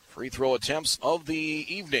free throw attempts of the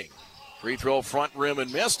evening. Free throw front rim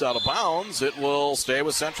and missed, out of bounds. It will stay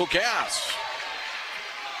with Central Cass.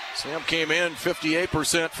 Sam came in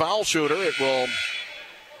 58% foul shooter. It will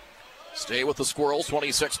stay with the Squirrels.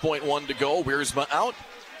 26.1 to go. Wiersma out.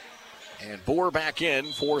 And Bohr back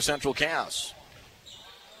in for Central Cass.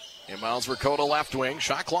 Inbounds Verkota left wing.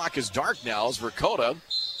 Shot clock is dark now as Verkota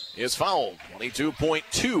is fouled.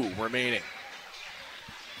 22.2 remaining.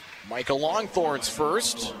 Micah Longthorn's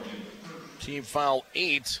first. Team foul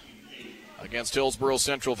 8 against Hillsborough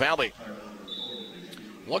Central Valley.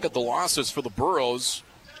 Look at the losses for the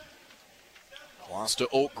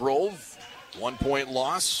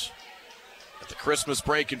At the Christmas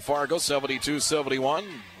break in Fargo, 72-71.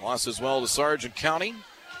 Lost as well to Sargent County.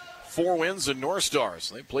 4 wins in North Stars.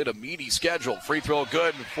 They played a meaty schedule. Free throw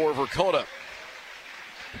good for Verkota,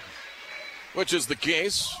 which is the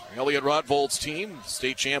case. Elliot Rottvold's team,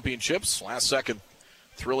 state championships, last second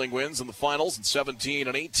thrilling wins in the finals in 17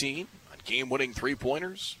 and 18 on game-winning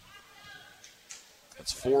three-pointers.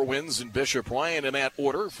 That's 4 wins in Bishop Ryan in that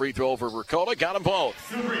order. Free throw for Verkota, got them both.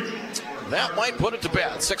 That might put it to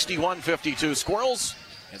bed. 61-52 Squirrels.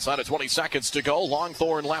 Inside of 20 seconds to go.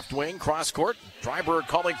 Longthorn left wing, cross court. Dryberg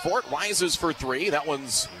calling for it, rises for 3. That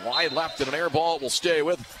one's wide left and an air ball. Will stay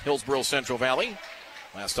with Hillsborough Central Valley.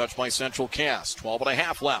 Last touch by Central Cass.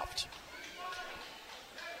 12.5 left.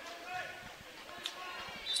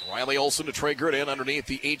 Riley Olsen to trigger it in underneath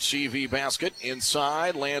the HCV basket.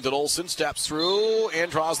 Inside, Landon Olsen steps through and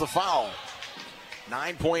draws the foul.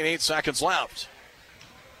 9.8 seconds left.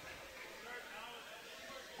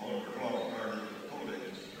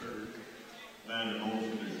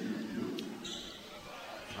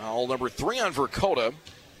 Foul number 3 on Verkota.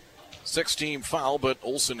 6-team foul, but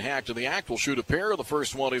Olsen hacked to the act. Will shoot a pair. The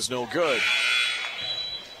first one is no good.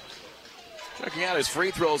 Checking out his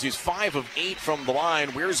free throws, he's 5 of 8 from the line.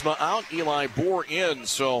 Wiersma out, Eli Bohr in.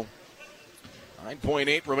 So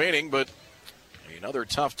 9.8 remaining, but another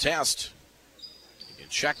tough test. You can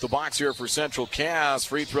check the box here for Central Cass.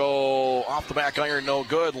 Free throw off the back iron, no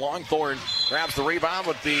good. Longthorn grabs the rebound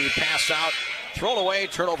with the pass out. Thrown away,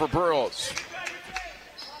 turnover Burrows.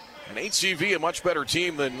 And HCV, a much better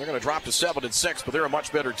team than, they're going to drop to 7-6, but they're a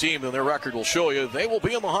much better team than their record will show you. They will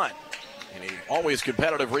be in the hunt. In a always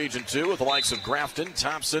competitive Region 2 with the likes of Grafton,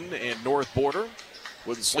 Thompson, and North Border.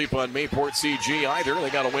 Wouldn't sleep on Mayport CG either. They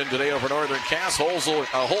got a win today over Northern Cass.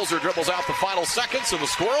 Holzer dribbles out the final seconds, and the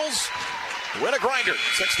Squirrels win a grinder.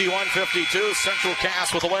 61-52, Central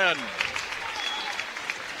Cass with a win.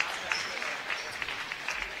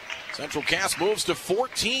 Central Cass moves to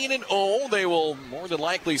 14-0. They will more than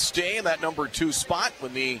likely stay in that number 2 spot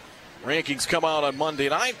when the rankings come out on Monday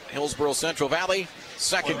night. Hillsborough Central Valley,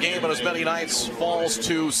 second game in as many nights, falls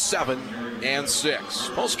to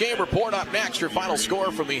 7-6. Post-game report up next. Your final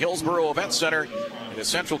score from the Hillsborough Event Center. It is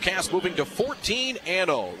Central Cass moving to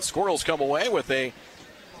 14-0. The Squirrels come away with a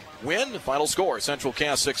win. Final score, Central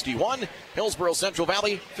Cass 61, Hillsborough Central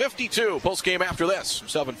Valley 52. Post-game after this,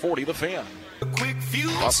 740 The Fan.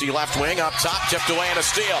 Bussy left wing up top, tipped away and a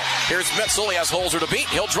steal. Here's Mitzel, he has Holzer to beat.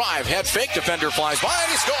 He'll drive, head fake, defender flies by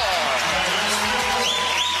and he scores.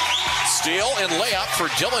 Steal and layup for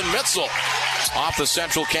Dylan Mitzel. Off the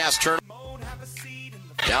Central Cass turn.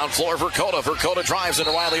 Down floor Verkota. Verkota drives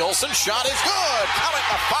into Riley Olsen. Shot is good. Count it,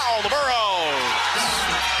 a foul to Burrows.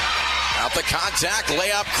 Out the contact,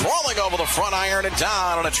 layup, crawling over the front iron and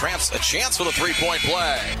down on a chance for the three-point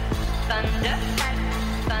play.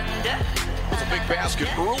 It was a big basket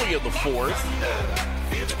early in the fourth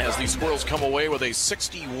as the Squirrels come away with a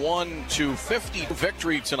 61-50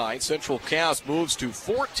 victory tonight. Central Cass moves to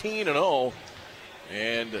 14-0,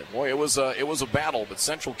 and boy, it was a battle. But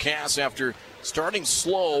Central Cass, after starting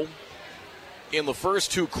slow in the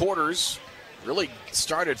first 2 quarters, really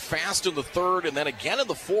started fast in the third and then again in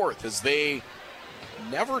the fourth as they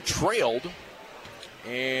never trailed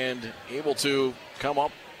and able to come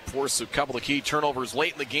up, force a couple of key turnovers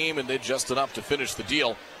late in the game and did just enough to finish the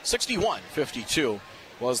deal. 61-52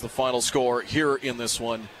 was the final score here in this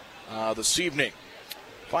one this evening.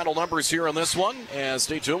 Final numbers here on this one, as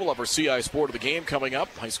stay tuned. We'll have our CI Sport of the Game coming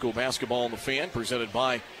up. High school basketball in the Fan, presented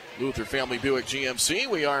by Luther Family Buick GMC.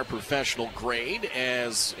 We are professional grade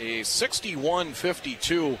as a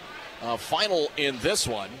 61-52 final in this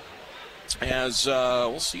one. As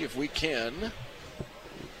we'll see if we can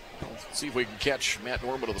catch Matt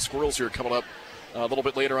Norman of the Squirrels here coming up a little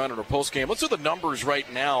bit later on in our postgame. Let's do the numbers right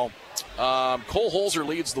now. Cole Holzer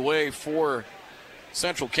leads the way for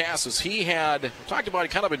Central Cass as he had talked about. He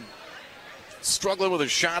kind of been struggling with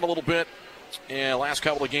his shot a little bit in the last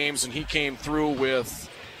couple of games, and he came through with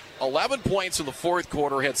 11 points in the fourth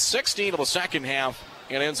quarter, had 16 in the second half,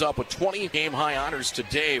 and ends up with 20 game-high honors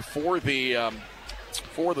today for the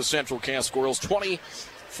Central Cass Squirrels. 20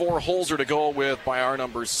 for Holzer to go with by our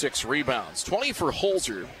numbers, 6 rebounds. 20 for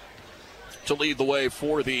Holzer to lead the way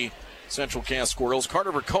for the Central Cass Squirrels.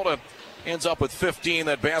 Carter Verkota ends up with 15.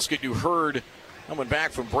 That basket you heard coming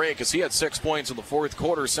back from break as he had 6 points in the fourth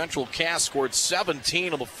quarter. Central Cass scored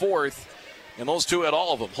 17 in the fourth, and those two had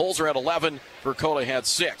all of them. Holzer had 11, Verkota had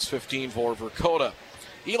 6, 15 for Verkota.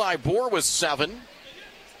 Eli Bohr was 7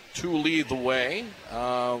 to lead the way,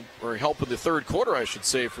 or help in the third quarter, I should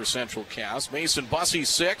say, for Central Cass. Mason Bussy,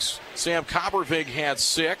 6. Sam Coppervig had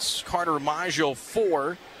 6. Carter Maggio,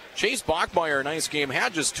 4. Chase Bachmeyer, nice game,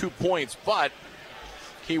 had just 2 points, but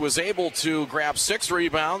he was able to grab 6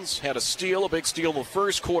 rebounds, had a steal, a big steal in the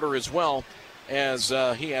first quarter as well, as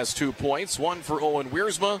he has 2 points. 1 for Owen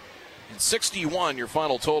Wiersma, and 61 your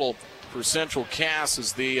final total for Central Cass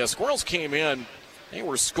as the Squirrels came in. They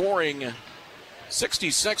were scoring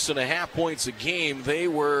 66.5 points a game. They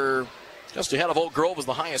were just ahead of Oak Grove as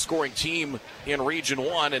the highest scoring team in Region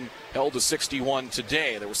 1 and held to 61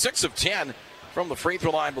 today. They were 6 of 10 from the free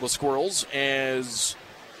throw line for the Squirrels, as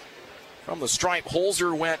from the stripe,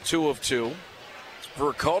 Holzer went 2 of 2.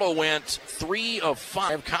 Verkota went 3 of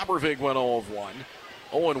 5. Coppervig went 0 of 1.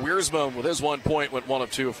 Owen Wiersma with his 1 point went 1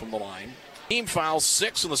 of 2 from the line. Team fouls,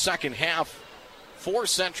 6 in the second half for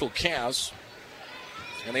Central Cass.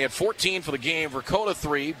 And they had 14 for the game. Verkota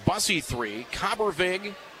 3, Bussey 3,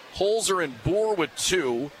 Coppervig, Holzer and Boer with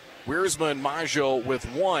 2. Wiersma and Maggio with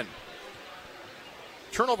 1.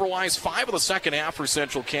 Turnover-wise, 5 of the second half for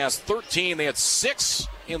Central Cass, 13. They had 6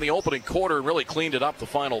 in the opening quarter and really cleaned it up the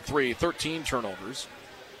final 3, 13 turnovers.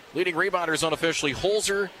 Leading rebounders unofficially,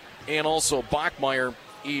 Holzer and also Bachmeyer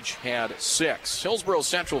each had 6. Hillsborough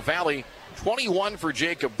Central Valley, 21 for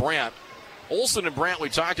Jacob Brandt. Olsen and Brandt, we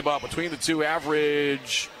talked about, between the two,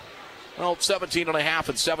 average 17.5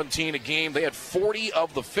 and 17 a game. They had 40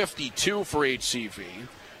 of the 52 for HCV.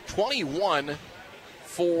 21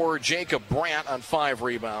 for Jacob Brandt on 5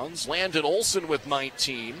 rebounds. Landon Olsen with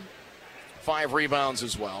 19. 5 rebounds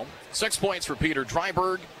as well. 6 points for Peter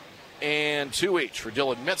Dryberg and 2 each for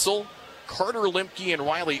Dylan Mitzel, Carter Limke, and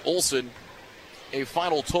Riley Olsen. A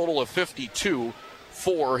final total of 52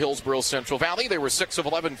 for Hillsborough Central Valley. They were 6 of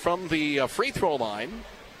 11 from the free throw line.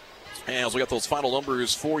 As we got those final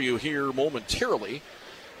numbers for you here momentarily.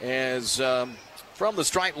 As from the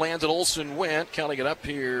stripe, Landon Olsen went, counting it up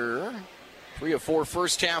here, 3 of 4.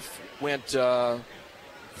 First half went 5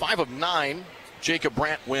 of 9. Jacob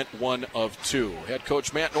Brandt went 1 of 2. Head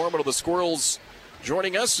coach Matt Norman of the Squirrels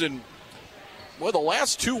joining us. And, well, the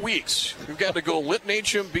last 2 weeks, we've got to go Lytton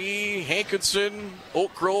HMB, Hankinson,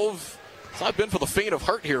 Oak Grove. It's not been for the faint of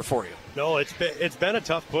heart here for you. No, it's been a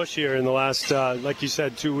tough push here in the last, like you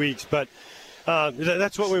said, 2 weeks. But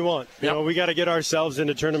that's what we want. You know, we got to get ourselves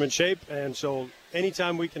into tournament shape. And so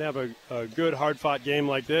anytime we can have a good, hard-fought game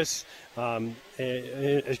like this,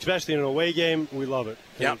 especially in an away game, we love it.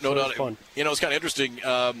 Yeah, no doubt. Fun. You know, it's kind of interesting.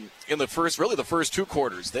 In the first 2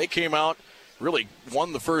 quarters, they came out, really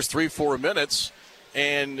won the first 3-4 minutes,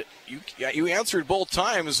 and you answered both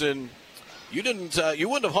times, and you wouldn't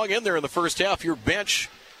have hung in there in the first half. Your bench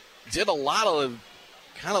did a lot of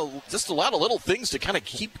little things to kind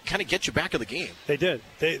of get you back in the game. They did.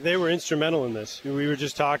 They were instrumental in this. We were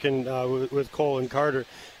just talking with Cole and Carter,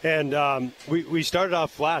 and we started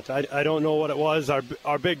off flat. I don't know what it was.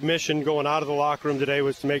 Our big mission going out of the locker room today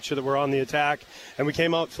was to make sure that we're on the attack, and we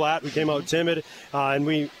came out flat. We came out timid, and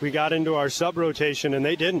we got into our sub rotation, and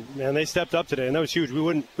they didn't. Man, they stepped up today, and that was huge. We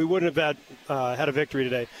wouldn't have had a victory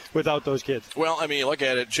today without those kids. Well, I mean, you look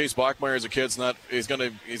at it. Chase Bachmeyer as a kid's he's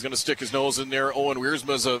gonna stick his nose in there. Owen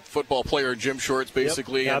Wiersma is a football player in gym shorts,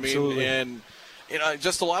 basically. Yep, absolutely. I mean, and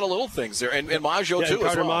just a lot of little things there, and Maggio too. And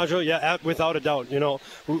Carter as well. Maggio, without a doubt. You know,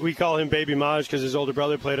 we call him Baby Maj because his older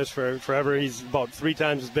brother played us forever. He's about 3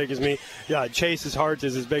 times as big as me. Yeah, Chase's heart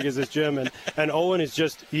is as big as this gym, and Owen is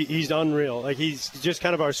just he's unreal. Like, he's just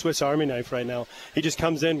kind of our Swiss Army knife right now. He just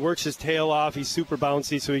comes in, works his tail off. He's super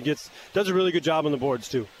bouncy, so he does a really good job on the boards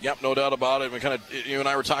too. Yep, no doubt about it. You and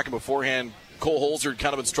I were talking beforehand. Cole Holzer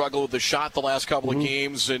kind of been struggling with the shot the last couple of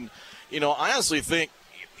games, and I honestly think,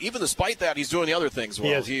 even despite that, he's doing the other things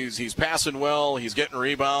well. He's passing well, he's getting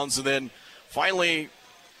rebounds, and then finally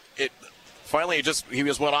he just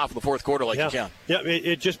went off in the fourth quarter like he can. Yeah,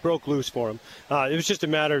 it just broke loose for him. It was just a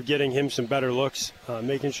matter of getting him some better looks,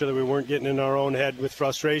 making sure that we weren't getting in our own head with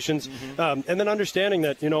frustrations, and then understanding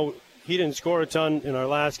that, he didn't score a ton in our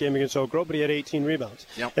last game against Oak Grove, but he had 18 rebounds.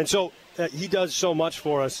 Yep. And so he does so much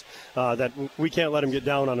for us that we can't let him get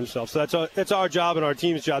down on himself. So that's our job and our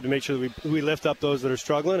team's job to make sure that we lift up those that are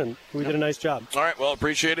struggling, and we did a nice job. All right, well,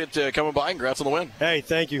 appreciate it coming by. Congrats on the win. Hey,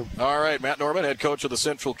 thank you. All right, Matt Norman, head coach of the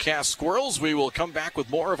Central Cass Squirrels. We will come back with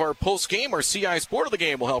more of our post-game. Our CI Sport of the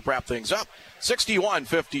Game will help wrap things up.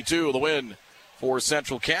 61-52, the win for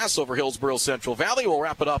Central Cass over Hillsborough Central Valley. We'll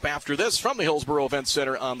wrap it up after this from the Hillsborough Event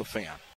Center on The Fan.